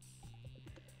dodgeball.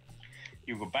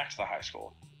 You go back to the high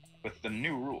school with the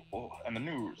new rule, and the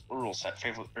new rule set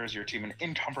favors your team in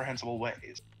incomprehensible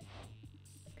ways.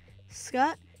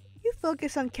 Scott, you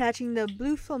focus on catching the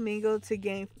blue flamingo to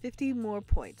gain 50 more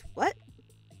points. What?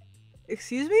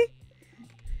 Excuse me?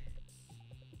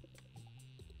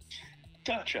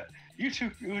 Gotcha. You two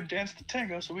would dance the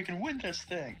tango so we can win this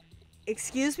thing.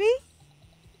 Excuse me?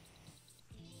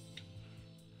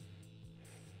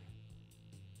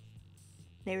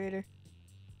 Narrator.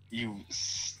 You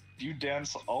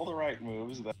dance all the right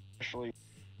moves that actually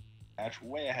match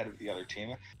way ahead of the other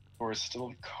team, who are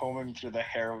still combing through the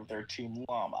hair of their team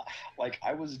llama. Like,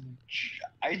 I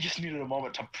just needed a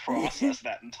moment to process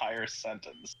that entire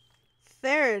sentence.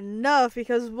 Fair enough,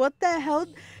 because what the hell?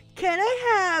 Can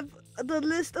I have the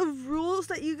list of rules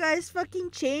that you guys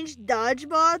fucking changed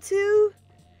dodgeball to?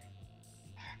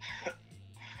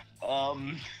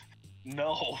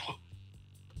 No.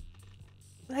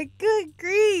 Like, good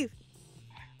grief.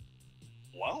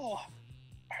 Well,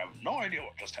 I have no idea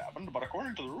what just happened, but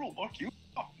according to the rule book, you...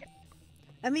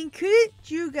 I mean, couldn't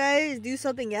you guys do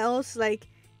something else? Like,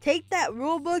 take that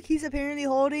rule book he's apparently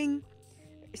holding,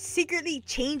 secretly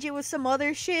change it with some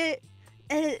other shit,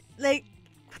 and, like,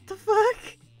 what the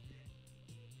fuck?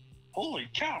 Holy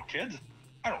cow, kids.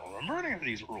 I don't remember any of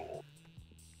these rules.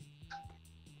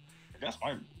 I guess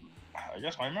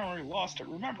my memory lost at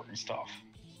remembering stuff.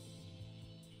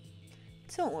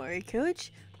 Don't worry,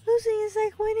 Coach. Losing is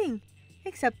like winning.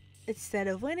 Except instead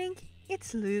of winning,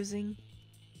 it's losing.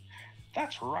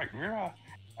 That's right, Vera.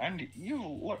 And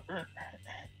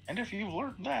and if you've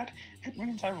learned that, it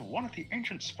means I've won at the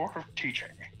ancient sport of teaching.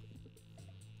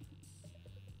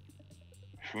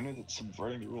 Who knew that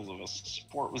subverting the rules of a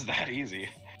sport was that easy?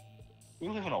 We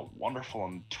live in a wonderful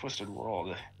and twisted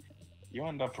world. You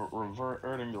end up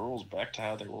reverting the rules back to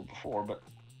how they were before, but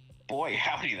boy,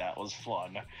 howdy, that was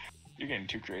fun. You're getting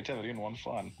two creativity in one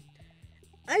fun.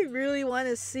 I really want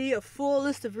to see a full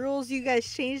list of rules you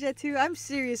guys changed that to. I'm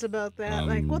serious about that.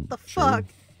 Like, what the Sure. fuck?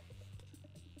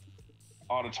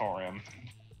 Auditorium.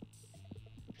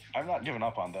 I'm not giving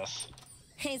up on this.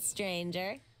 Hey,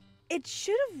 stranger. It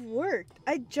should have worked.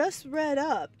 I just read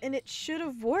up, and it should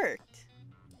have worked.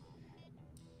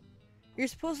 You're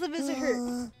supposed to visit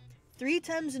her 3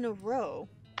 times in a row.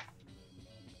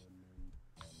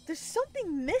 There's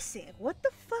something missing. What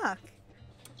the fuck?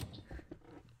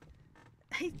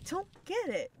 I don't get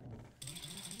it.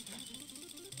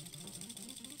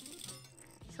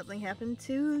 Something happened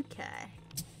to Kai.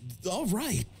 All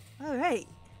right. Alright.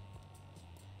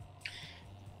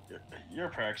 You're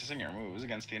practicing your moves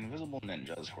against the invisible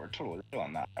ninjas who are totally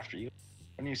on that after you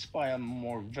when you spy a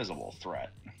more visible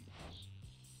threat.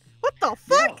 What the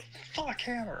fuck? Yo, fuck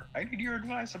Hammer! I need your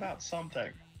advice about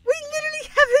something. We literally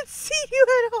haven't seen you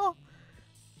at all.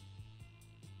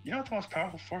 You know what the most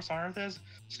powerful force on Earth is?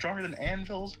 Stronger than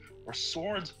anvils, or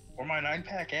swords, or my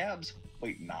 9-pack abs?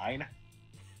 Wait, 9?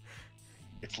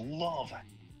 It's love.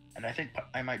 And I think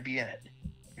I might be in it.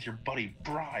 With your buddy,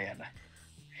 Brian.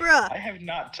 Bruh. I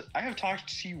have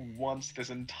talked to you once this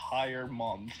entire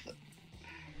month.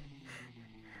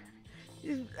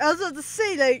 I was about to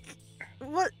say, like,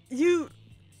 what you...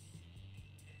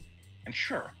 And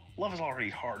sure, love is already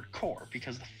hardcore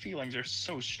because the feelings are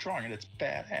so strong and it's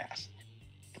badass.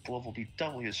 But the love will be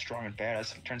doubly as strong and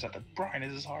badass if it turns out that Brian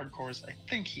is as hardcore as I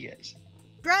think he is.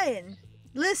 Brian,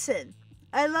 listen.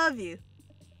 I love you.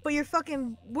 But you're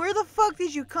fucking... Where the fuck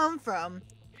did you come from?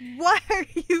 Why are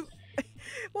you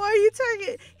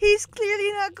targeting? He's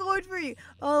clearly not going for you.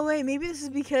 Oh, wait, maybe this is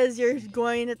because you're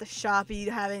going at the shop and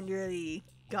you haven't really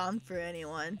gone for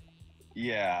anyone.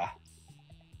 Yeah.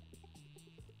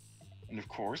 And of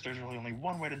course, there's really only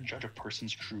one way to judge a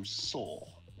person's true soul.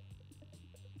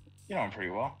 You know him pretty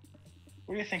well.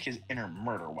 What do you think his inner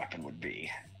murder weapon would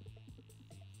be?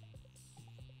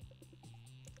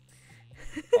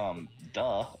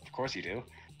 Duh. Of course you do.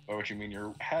 By which you mean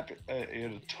you're happy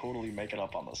to totally make it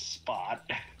up on the spot.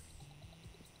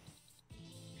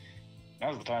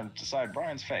 Now's the time to decide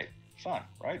Brian's fate. Fun,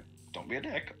 right? Don't be a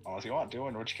dick, unless you want to,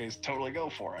 in which case, totally go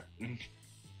for it.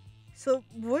 So,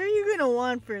 what are you gonna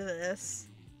want for this?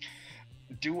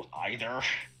 Do either.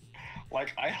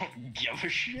 Like, I don't give a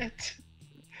shit.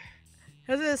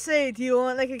 I was gonna say, do you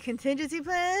want, like, a contingency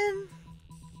plan?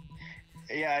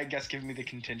 Yeah, I guess give me the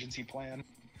contingency plan.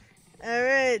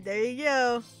 Alright, there you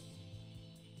go.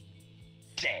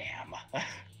 Damn.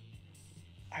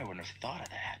 I wouldn't have thought of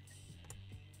that.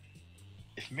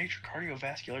 If major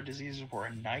cardiovascular diseases were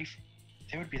a knife,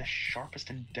 they would be the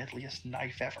sharpest and deadliest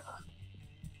knife ever.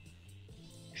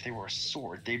 If they were a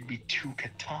sword, they'd be 2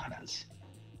 katanas.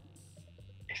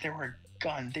 If they were a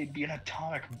gun, they'd be an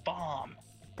atomic bomb.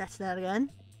 That's not a gun.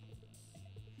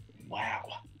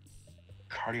 Wow.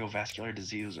 Cardiovascular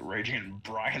disease was raging in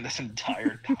Brian this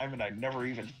entire time, and I never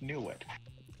even knew it.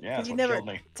 Yeah, that's you what never killed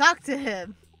me. talked to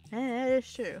him. That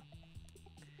is true.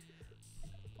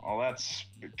 Well, that's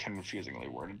confusingly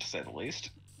worded, to say the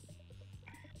least.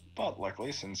 But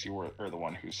luckily, since you are the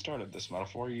one who started this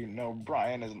metaphor, you know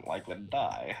Brian isn't likely to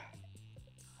die.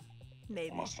 Maybe.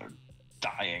 Unless they're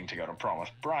dying to go to prom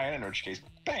with Brian, in which case,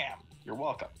 bam! You're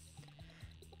welcome.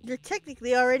 You're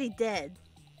technically already dead.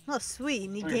 Oh, sweet.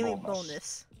 And you 3 gave me a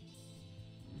boldness.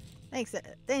 bonus.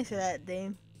 Thanks for that,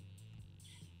 Dame.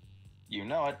 You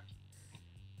know it.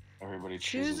 Everybody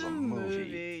chooses Choose a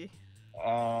movie.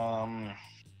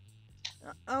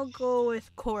 I'll go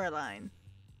with Coraline.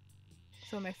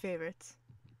 It's one of my favorites.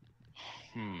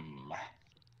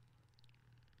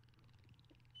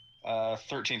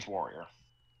 13th Warrior.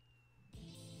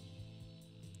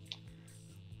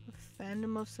 What fandom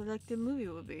most selected movie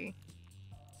would be?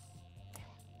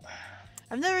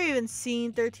 I've never even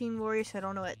seen 13 Warriors, so I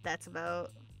don't know what that's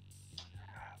about.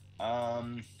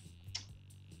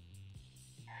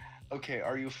 Okay,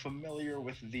 are you familiar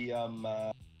with the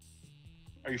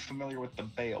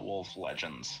Beowulf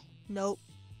legends? Nope.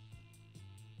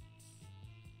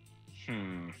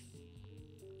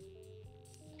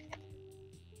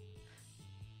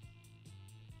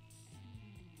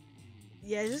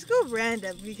 Yeah, just go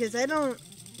random because I don't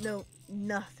know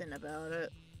nothing about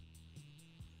it.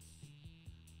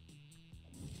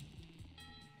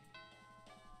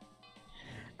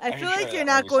 I I feel can show like you you're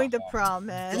that not movie going to sometime. prom,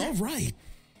 man. All right.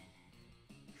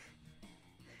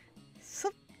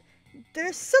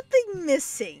 There's something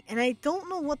missing, and I don't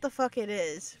know what the fuck it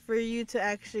is for you to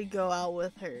actually go out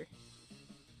with her.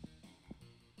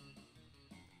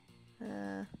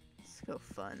 Let's go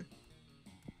fun.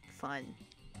 Fun.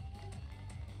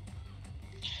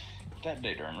 That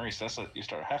day during recess, you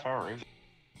start a half-hour review.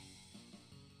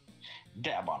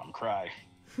 Dab on him, cry.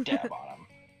 Dab on him.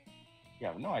 You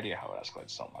have no idea how it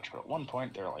escalates so much, but at one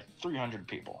point there are like 300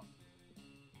 people.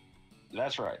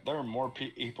 That's right, there are more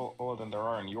people than there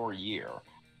are in your year.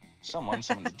 Someone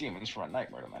summons demons from a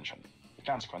nightmare dimension. The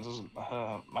consequences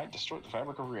might distort the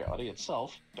fabric of reality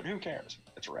itself, but who cares?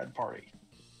 It's a red party.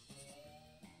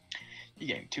 You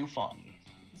gain 2 fun.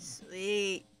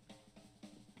 Sweet.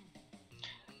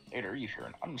 Later, you hear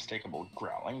an unmistakable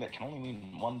growling that can only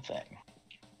mean one thing.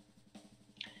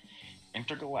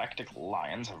 Intergalactic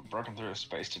lions have broken through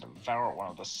space to devour one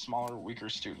of the smaller, weaker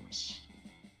students.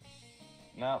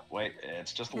 No, wait,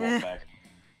 it's just the wolf pack.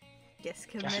 Guess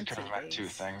Guess it could have meant 2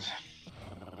 things.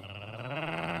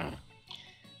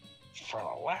 For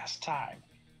the last time,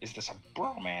 is this a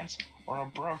bromance or a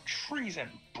bro treason,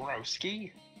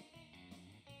 broski?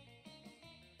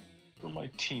 For my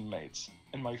teammates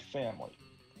and my family.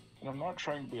 And I'm not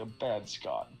trying to be a bad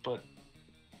Scot, but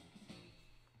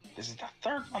this is the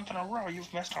 3rd month in a row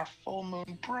you've missed our full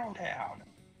moon bro down.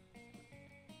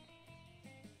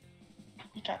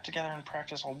 We got together and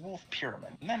practiced a wolf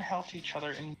pyramid, and then helped each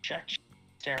other inject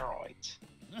steroids.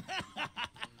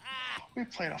 We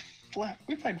played flip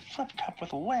cup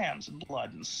with lamb's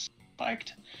blood and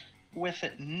spiked with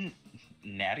it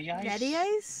natty ice. Natty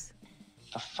ice?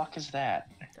 The fuck is that?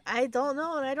 I don't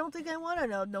know, and I don't think I want to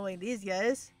know, knowing these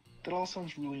guys. That all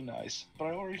sounds really nice, but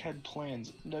I already had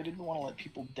plans, and I didn't want to let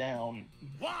people down.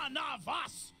 One of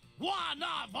us! One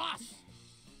of us!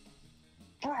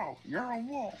 Bro, you're a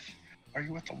wolf. Are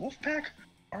you with the wolf pack,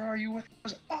 or are you with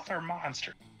those other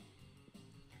monsters?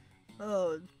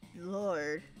 Oh,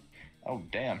 Lord. Oh,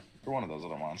 damn. You're one of those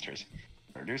other monsters.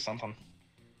 Better do something.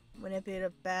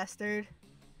 Manipulative bastard.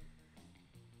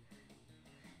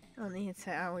 On the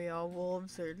inside, are we all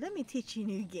wolves? Or let me teach you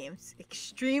new games.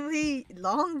 Extremely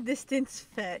long distance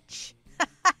fetch.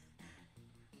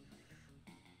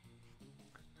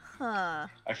 Huh.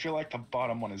 I feel like the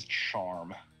bottom one is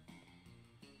charm.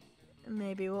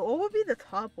 Maybe. Well, what would be the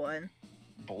top one?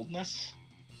 Boldness?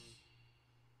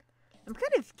 I'm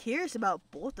kind of curious about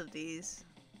both of these.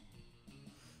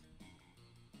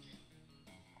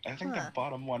 I think Huh. the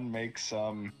bottom one makes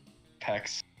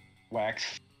pecs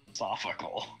wax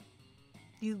philosophical.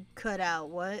 You cut out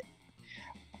what?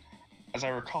 As I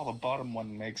recall, the bottom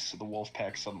one makes the wolf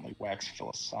pack suddenly wax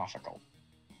philosophical.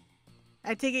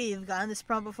 I take it you've gotten this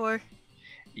prompt before?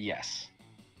 Yes.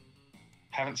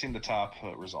 Haven't seen the top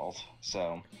result,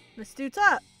 so Let's do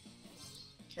top.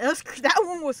 That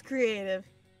one was creative.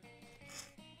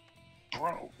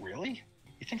 bro, really?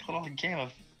 You think a little game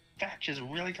of fetch is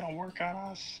really gonna work on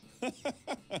us?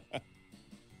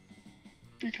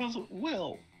 Because it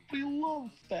will. We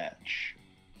love fetch.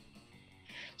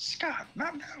 Scott,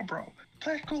 not now, bro.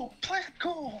 Play it cool. Play it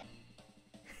cool.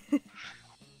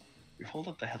 We hold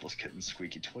up the headless kitten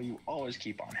Squeaky toy you always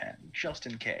keep on hand, just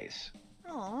in case.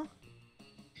 Aw.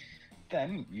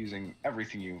 Then, using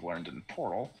everything you've learned in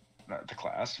Portal, the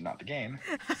class, not the game,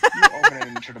 you open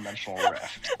an interdimensional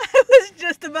rift. I was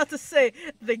just about to say,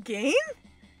 the game?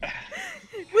 When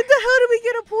the hell did we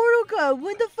get a portal gun?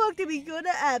 When the fuck did we go to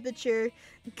Aperture,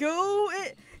 go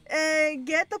and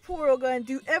get the portal gun,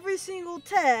 do every single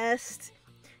test,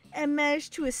 and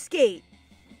manage to escape?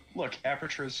 Look,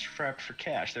 Aperture is strapped for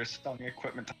cash. They're selling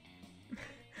equipment to...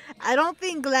 I don't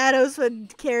think GLaDOS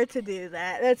would care to do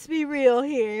that. Let's be real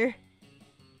here.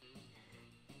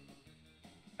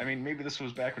 I mean, maybe this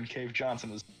was back when Cave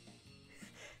Johnson was...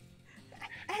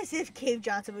 As if Cave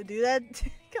Johnson would do that.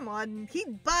 Come on,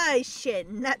 he'd buy shit,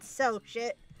 not sell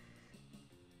shit.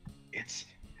 It's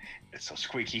so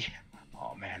squeaky.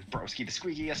 Oh man, broski the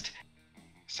squeakiest.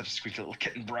 Such a squeaky little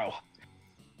kitten, bro.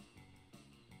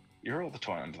 You hurl the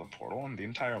toy into the portal, and the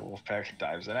entire wolf pack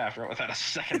dives in after it without a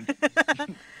second.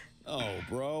 Oh,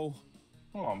 bro.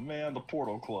 Oh man, the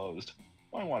portal closed.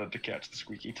 I wanted to catch the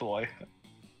squeaky toy.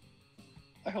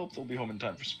 I hope they'll be home in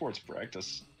time for sports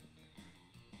practice.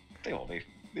 They will be.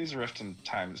 These rifts in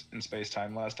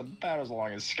space-time last about as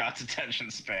long as Scott's attention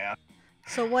span.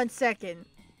 So 1 second.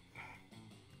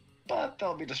 But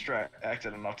they'll be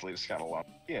distracted enough to leave Scott alone.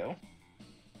 You.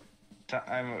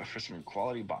 Time for some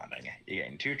quality bonding. You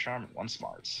gain 2 charm and 1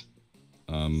 smarts.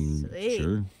 Sweet.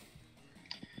 Sure.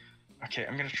 Okay,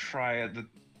 I'm gonna try the.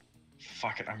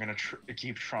 Fuck it, I'm gonna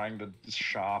keep trying the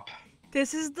shop.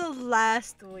 This is the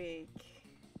last week.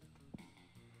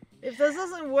 If this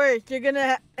doesn't work, you're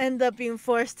gonna end up being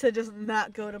forced to just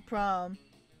not go to prom.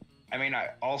 I mean, I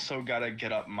also gotta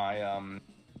get up my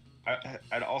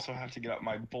I'd also have to get up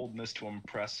my boldness to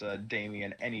impress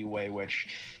Damien anyway, which,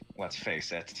 let's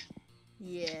face it.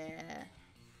 Yeah.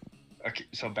 Okay,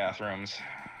 so bathrooms.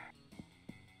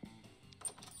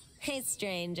 Hey,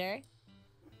 stranger.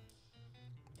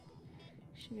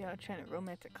 Should be out trying to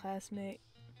romance a classmate.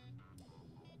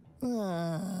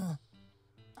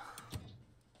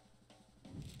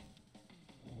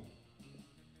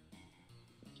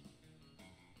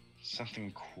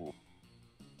 Something cool.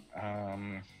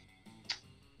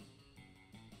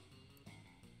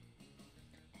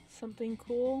 Something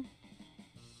cool?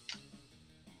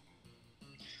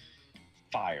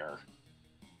 Fire.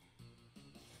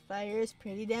 Fire is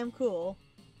pretty damn cool.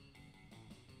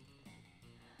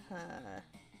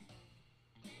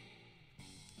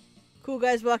 Cool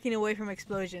guys walking away from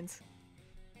explosions.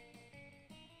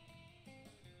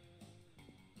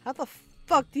 How the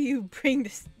fuck do you bring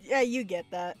this? Yeah, you get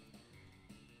that.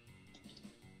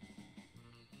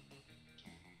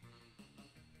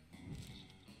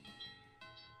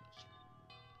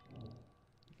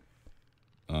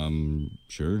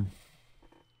 Sure.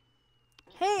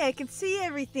 Hey, I can see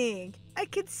everything. I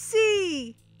can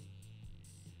see.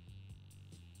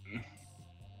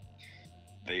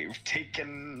 They've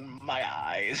taken my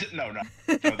eyes. No,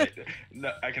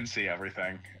 no, I can see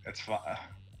everything. It's fine.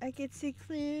 I can see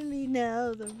clearly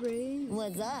now the rain.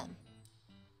 What's up?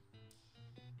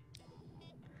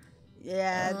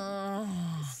 Yeah,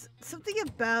 something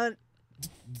about.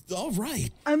 All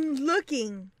right. I'm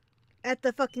looking at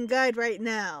the fucking guide right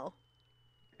now.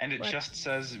 And it What? just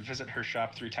says visit her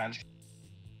shop 3 times.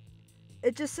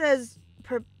 It just says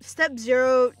step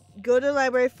 0, go to the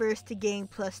library first to gain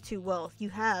 +2 wealth.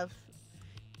 You have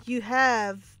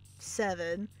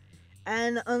 7,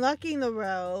 and unlocking the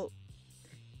route.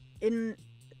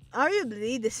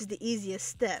 Arguably, this is the easiest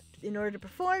step. In order to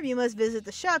perform, you must visit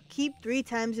the shopkeep 3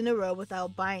 times in a row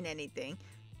without buying anything.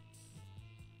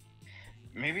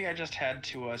 Maybe I just had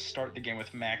to start the game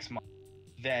with max money,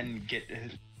 then get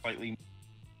slightly.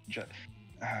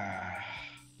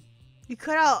 You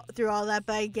cut out through all that,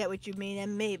 but I get what you mean,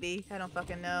 and maybe. I don't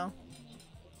fucking know.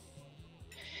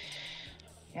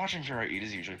 Watching Vera eat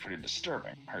is usually pretty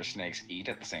disturbing. Her snakes eat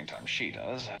at the same time she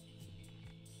does.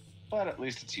 But at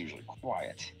least it's usually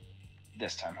quiet.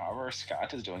 This time, however,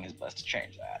 Scott is doing his best to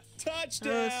change that.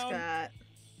 Touchdown. Oh, Scott.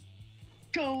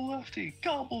 Go, Lefty!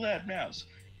 Gobble that mouse!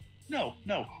 No,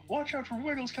 watch out for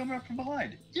Wiggles coming up from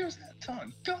behind. Use that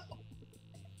tongue. Go!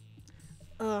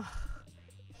 Ugh.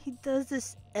 He does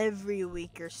this every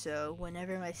week or so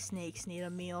whenever my snakes need a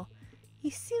meal.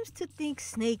 He seems to think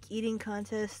snake eating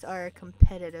contests are a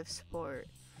competitive sport.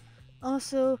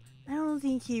 Also, I don't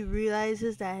think he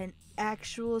realizes that an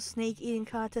actual snake eating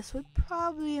contest would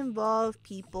probably involve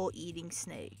people eating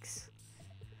snakes.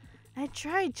 I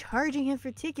tried charging him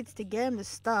for tickets to get him to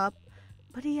stop,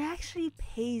 but he actually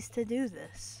pays to do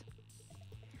this.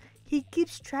 He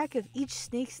keeps track of each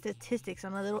snake's statistics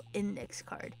on a little index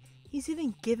card. He's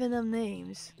even given them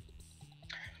names.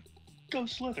 Go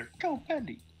Slither! Go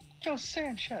Bendy! Go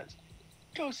Sanchez!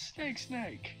 Go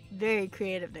Snake! Very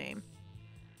creative name.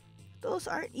 Those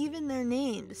aren't even their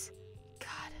names.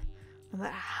 God, no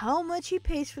matter how much he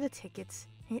pays for the tickets,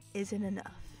 it isn't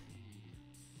enough.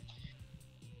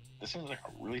 This seems like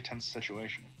a really tense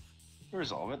situation. You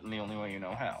resolve it in the only way you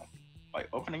know how. By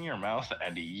opening your mouth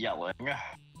and yelling.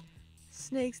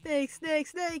 Snake, snake, snake,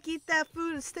 snake, eat that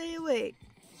food and stay awake.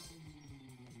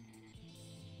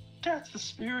 That's the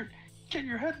spirit. Get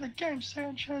your head in the game,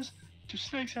 Sanchez. Do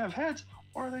snakes have heads,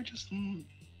 or are they just...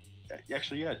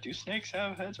 Actually, yeah, do snakes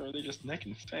have heads, or are they just neck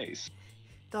and face?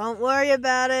 Don't worry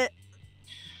about it.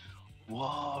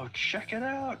 Whoa, check it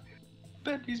out.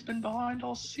 Bendy's been behind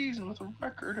all season with a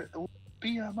record at the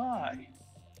BMI.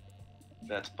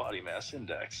 That's body mass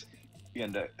index. The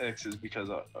index is because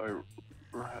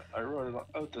I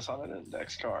wrote this on an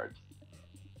index card.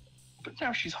 But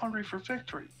now she's hungry for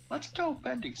victory. Let's go,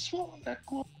 Bendy. Swallow that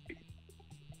glory.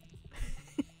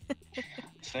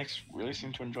 Snakes really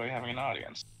seem to enjoy having an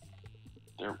audience.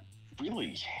 They're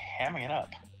really hamming it up.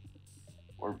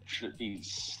 Or should it be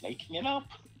snaking it up?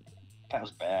 That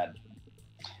was bad.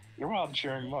 Your wild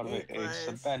cheering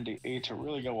motivates Bendy to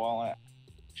really go all out.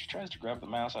 She tries to grab the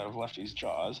mouse out of Lefty's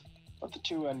jaws, but the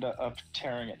two end up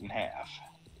tearing it in half.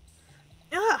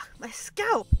 Ugh, my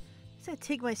scalp! It's gonna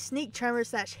take my snake charmer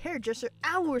 / hairdresser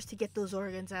hours to get those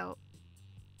organs out.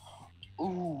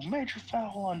 Ooh, major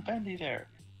foul on Bendy there.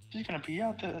 She's gonna be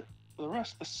out the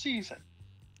rest of the season.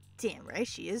 Damn right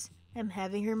she is. I'm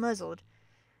having her muzzled.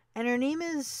 And her name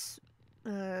is...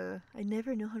 I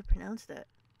never know how to pronounce that.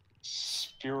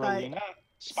 Spirulina?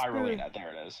 Spirulina,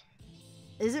 there it is.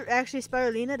 Is it actually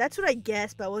Spirulina? That's what I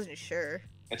guessed, but I wasn't sure.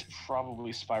 It's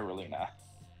probably Spirulina.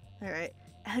 Alright.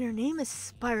 And her name is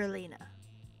Spirulina.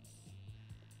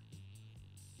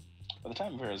 By the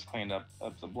time Vera's cleaned up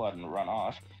the blood and run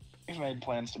off, we've made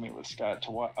plans to meet with Scott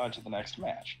to the next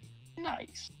match.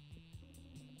 Nice.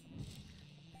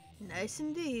 Nice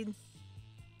indeed.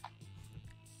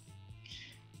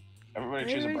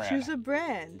 Everybody choose a brand. Choose a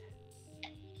brand.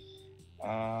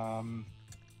 Nintendo.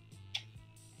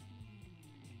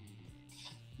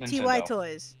 TY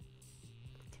Toys.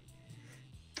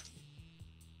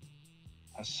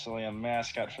 A silly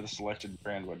mascot for the selected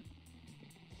brand would...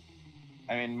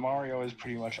 I mean, Mario is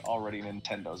pretty much already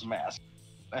Nintendo's mascot.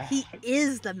 He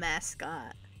is the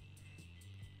mascot.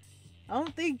 I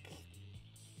don't think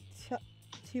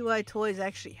TY Toys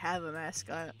actually have a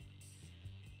mascot.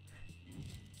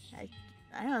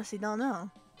 I honestly don't know.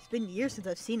 It's been years since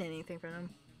I've seen anything from them.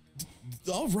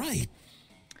 All right.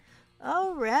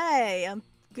 Alright, I'm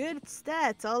good at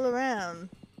stats all around.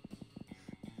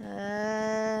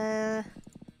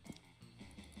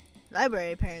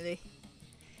 Library, apparently.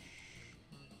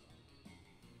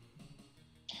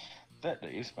 That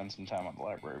day you spend some time on the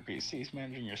library PCs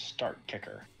managing your start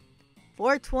kicker.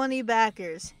 420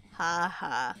 backers. Ha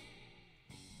ha.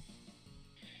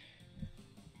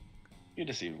 You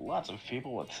deceive lots of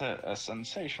people with a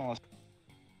sensationalist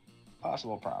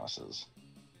possible promises.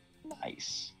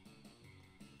 Nice.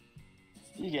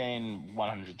 You gain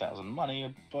 100,000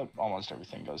 money, but almost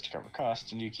everything goes to cover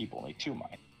costs, and you keep only 2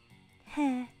 money.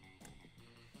 Heh.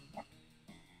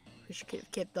 Wish I could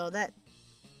have kept all that.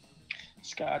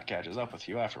 Scott catches up with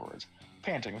you afterwards,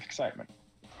 panting with excitement.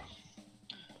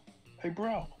 Hey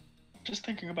bro, just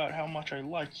thinking about how much I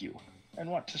like you, and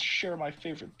want to share my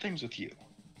favorite things with you.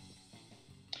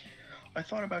 I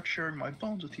thought about sharing my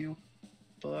bones with you,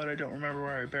 but I don't remember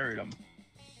where I buried them.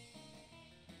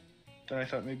 Then I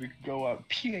thought maybe we could go out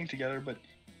peeing together, but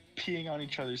peeing on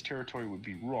each other's territory would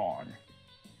be wrong.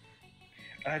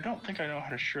 And I don't think I know how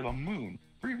to share the moon,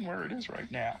 or even where it is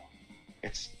right now.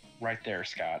 It's right there,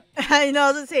 Scott. I know, I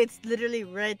was gonna say, it's literally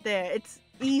right there. It's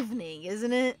evening,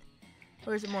 isn't it?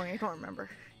 Or is it morning? I can't remember.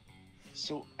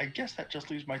 So I guess that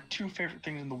just leaves my 2 favorite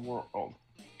things in the world.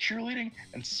 Cheerleading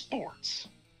and sports.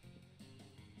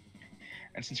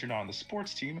 And since you're not on the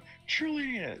sports team,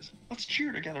 cheerleading is. Let's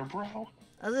cheer together, bro.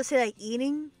 I was gonna say, like,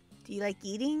 eating? Do you like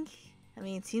eating? I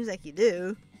mean, it seems like you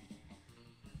do.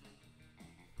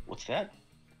 What's that?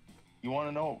 You want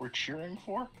to know what we're cheering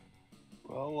for?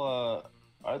 Well,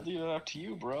 I'd leave it up to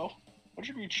you, bro. What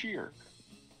should we cheer?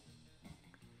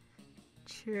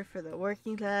 Cheer for the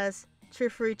working class. Cheer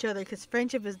for each other, because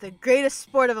friendship is the greatest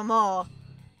sport of them all.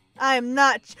 I am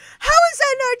not... How is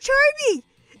that not charming?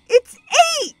 It's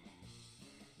 8!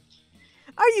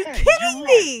 Are you Hey, kidding you're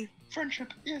me? right.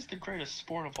 Friendship is the greatest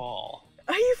sport of all.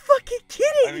 Are you fucking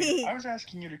kidding I mean, me? I was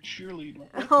asking you to cheerlead with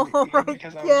Oh me my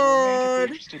because I was God. romantically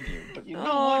interested in you, but you know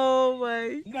Oh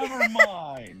what? my... Never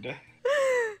mind.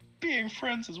 Being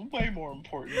friends is way more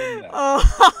important than that.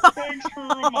 Oh, Thanks for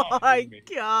oh reminding my me.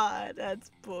 God,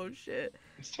 that's bullshit.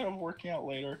 Instead of working out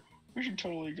later, we should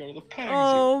totally go to the petting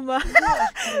Oh zoo. my...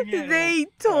 petting animals They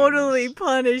with totally friends.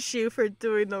 punish you for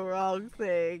doing the wrong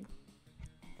thing.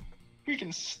 We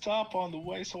can stop on the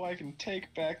way so I can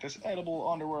take back this edible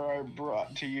underwear I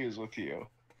brought to use with you.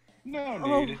 No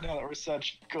need, now that we're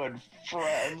such good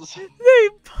friends. They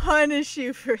punish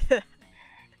you for that.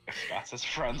 If Scott says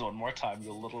friends one more time,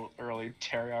 you little early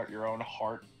tear out your own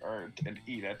heart and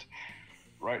eat it.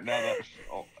 Right now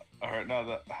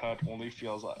that hurt only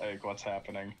feels like what's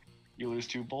happening. You lose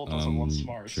 2 bullets and 1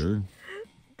 smart. Sure.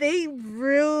 They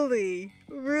really,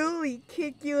 really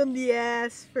kick you in the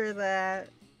ass for that.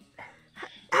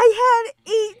 I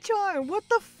had 8 charm. What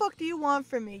the fuck do you want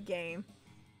from me, game?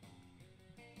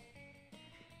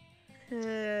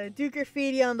 Do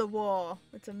graffiti on the wall.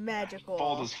 It's a magic wall.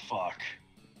 Bold as fuck.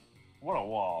 What a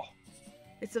wall.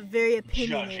 It's a very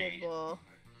opinionated Judgy. wall.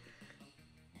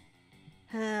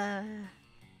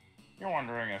 You're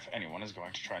wondering if anyone is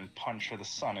going to try and punch for the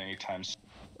sun anytime soon.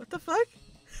 What the fuck?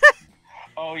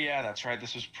 Oh yeah, that's right,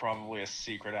 this was probably a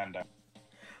secret ending.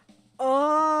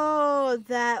 Oh,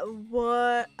 that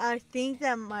what? I think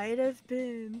that might have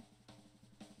been.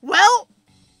 Well!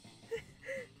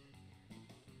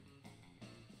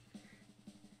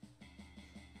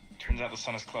 Turns out the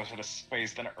sun is closer to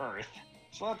space than Earth.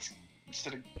 So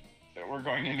we're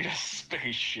going to need a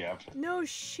spaceship. No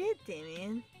shit,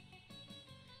 Damien.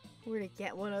 Where do you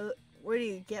get one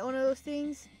of those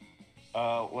things?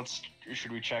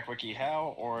 Should we check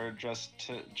WikiHow or just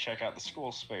to check out the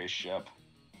school spaceship?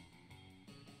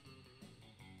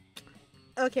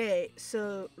 Okay,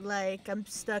 so like I'm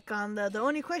stuck on the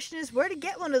only question is where to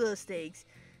get one of those things.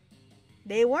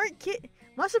 They weren't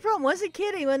Monster Prom wasn't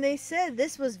kidding when they said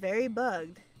this was very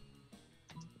bugged.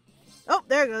 Oh,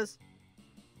 there it goes.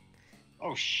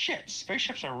 Oh shit,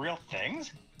 spaceships are real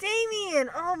things? Damien!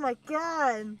 Oh my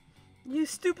god! You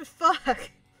stupid fuck!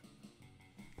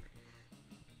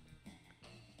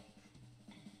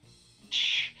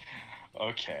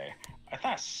 Okay, I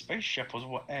thought a spaceship was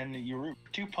what, and you were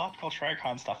two pop culture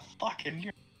icons the fucking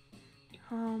year.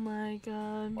 Oh my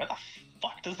god. Why the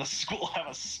fuck does the school have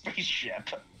a spaceship?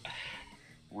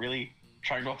 Really?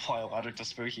 Trying to apply logic to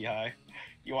Spooky High?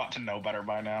 You ought to know better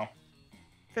by now.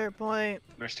 Fair point.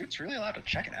 Are students really allowed to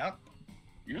check it out?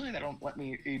 Usually they don't let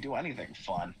me do anything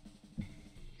fun.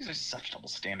 These are such double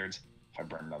standards. If I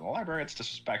burn it in the library, it's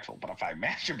disrespectful, but if I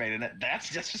masturbate in it,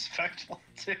 that's disrespectful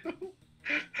too.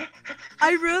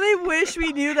 I really wish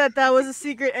we knew that was a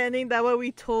secret ending. That way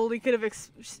we totally could have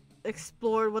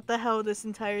explored what the hell this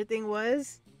entire thing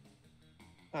was.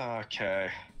 Okay.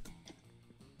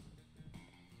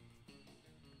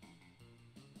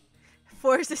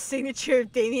 Force the signature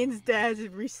of Damien's dad to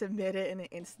resubmit it, and it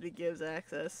instantly gives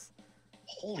access.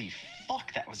 Holy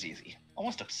fuck, that was easy.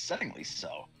 Almost upsettingly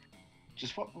so.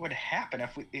 Just what would happen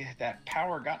if that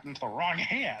power got into the wrong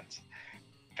hands?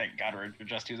 Thank God we're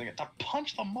just using it to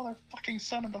punch the motherfucking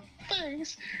sun in the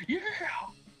face. Yeah.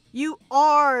 You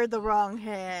are the wrong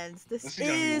hands. This This is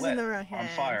gonna be is lit, in the wrong on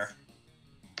hands. fire.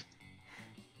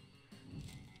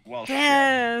 Well, shit.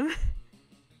 Damn.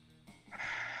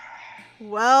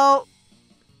 Well,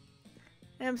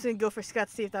 I'm just gonna go for Scott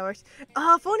to see if that works. If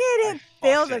only I didn't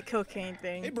fail the cocaine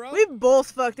thing. Hey, bro. We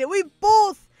both fucked it. We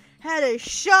both had a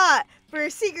shot for a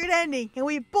secret ending, and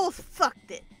we both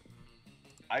fucked it.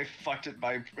 I fucked it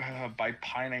by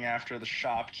pining after the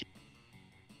shopkeeper.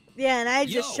 Yeah, and I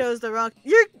just Yo. chose the wrong.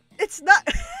 It's not.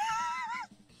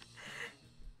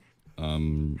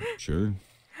 Sure.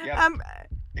 Yeah, I'm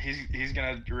he's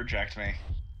gonna reject me.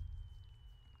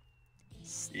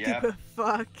 stupid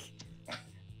fuck.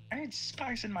 I need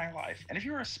spice in my life, and if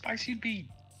you were a spice, you'd be,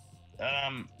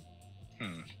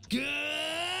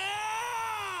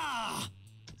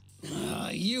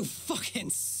 You fucking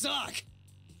suck.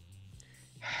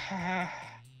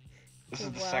 This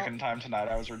is the Well. second time tonight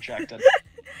I was rejected.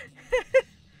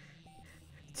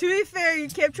 To be fair, you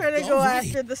kept trying to go Alright.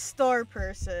 after the star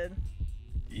person.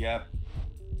 Yep.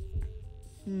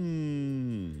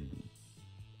 Hmm.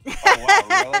 Oh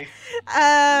wow, really?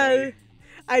 Really?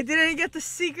 I didn't get the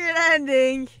secret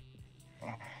ending,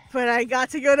 but I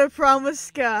got to go to prom with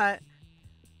Scott.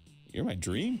 You're my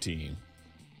dream team.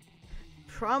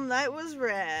 Prom night was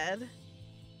rad.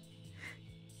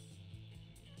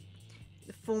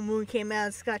 The full moon came out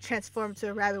and Scott transformed to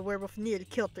a rabid werewolf and nearly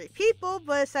killed 3 people,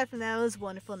 but aside from that, it was a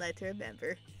wonderful night to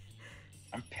remember.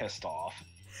 I'm pissed off.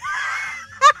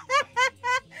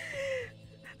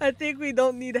 I think we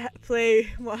don't need to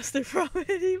play Monster Prom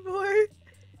anymore.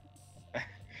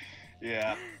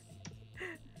 Yeah.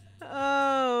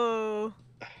 Oh.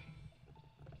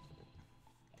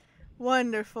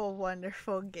 Wonderful,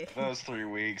 wonderful game. Those 3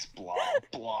 weeks, blah,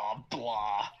 blah,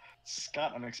 blah.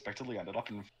 Scott unexpectedly ended up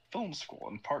in film school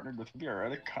and partnered with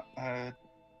Vera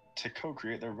to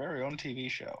co-create their very own TV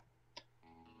show.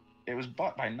 It was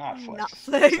bought by Netflix,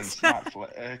 since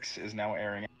Netflix is now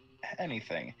airing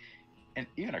anything, and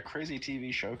even a crazy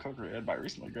TV show co-created by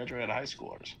recently graduated high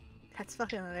schoolers. That's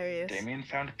fucking hilarious. Damien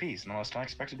found peace in the most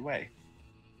unexpected way.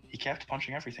 He kept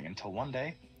punching everything until one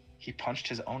day, he punched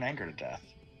his own anger to death.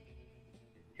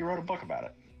 He wrote a book about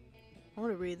it. I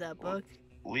want to read that book.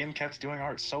 Liam kept doing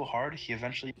art so hard, he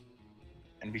eventually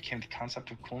and became the concept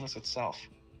of coolness itself.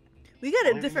 We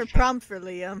got a different prompt for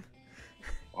Liam.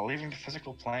 While leaving the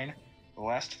physical plane, the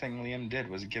last thing Liam did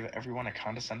was give everyone a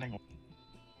condescending.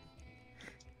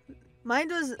 Mine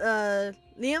was,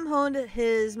 Liam honed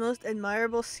his most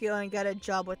admirable skill and got a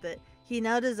job with it. He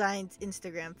now designs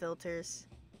Instagram filters.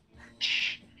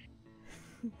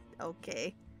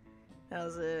 Okay. That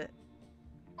was it.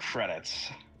 Credits.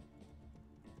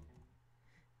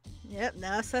 Yep,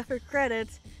 now it's time for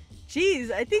credits.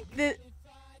 Jeez, I think that,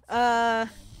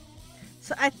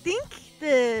 so I think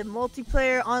the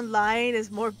multiplayer online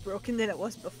is more broken than it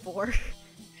was before.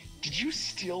 Did you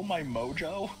steal my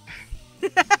mojo?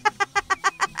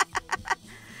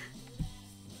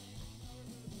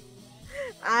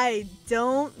 I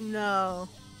don't know.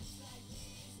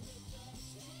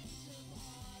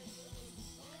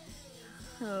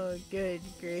 Oh, good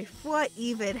grief. What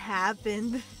even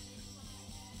happened?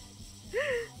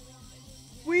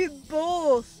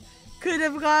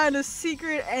 should have gotten a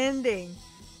secret ending.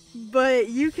 But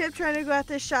you kept trying to go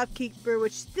after the shopkeeper,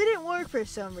 which didn't work for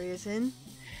some reason.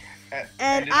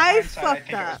 And in I hindsight, I fucked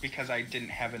think it was up. because I didn't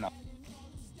have enough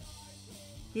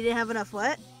You didn't have enough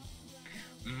what?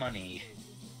 money.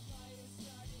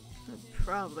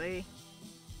 Probably.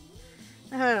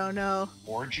 I don't know.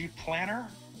 Orgy planner?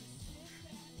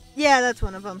 Yeah, that's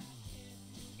one of them.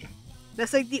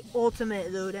 That's like the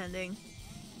ultimate load ending.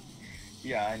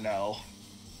 Yeah, I know.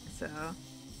 So.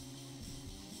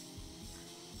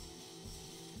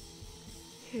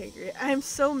 Okay, great. I'm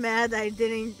so mad that I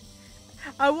didn't.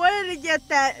 I wanted to get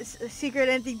that secret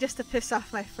ending just to piss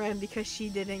off my friend because she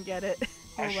didn't get it.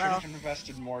 Oh I should well. have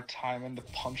invested more time into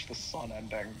Punch the Sun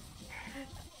ending.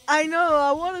 I know.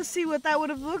 I want to see what that would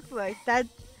have looked like. That.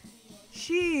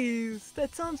 Jeez,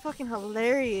 that sounds fucking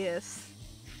hilarious.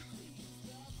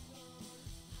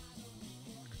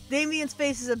 Damien's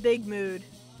face is a big mood.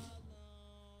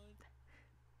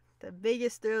 The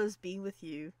biggest thrill is being with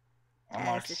you.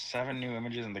 Unlocked 7 new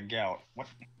images in the gout. What?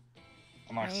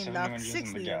 Unlocked I 7 new unlocked images 6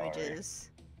 in the new gallery. images.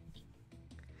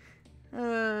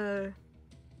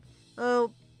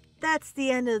 Oh, that's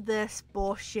the end of this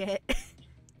bullshit.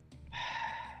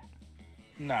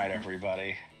 Night,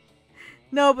 everybody.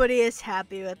 Nobody is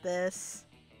happy with this.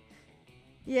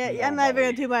 Yeah, I'm not even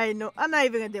gonna do my I'm not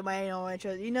even gonna do my own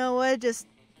intro. You know what? Just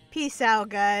peace out,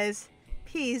 guys.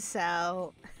 Peace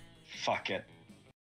out. Fuck it.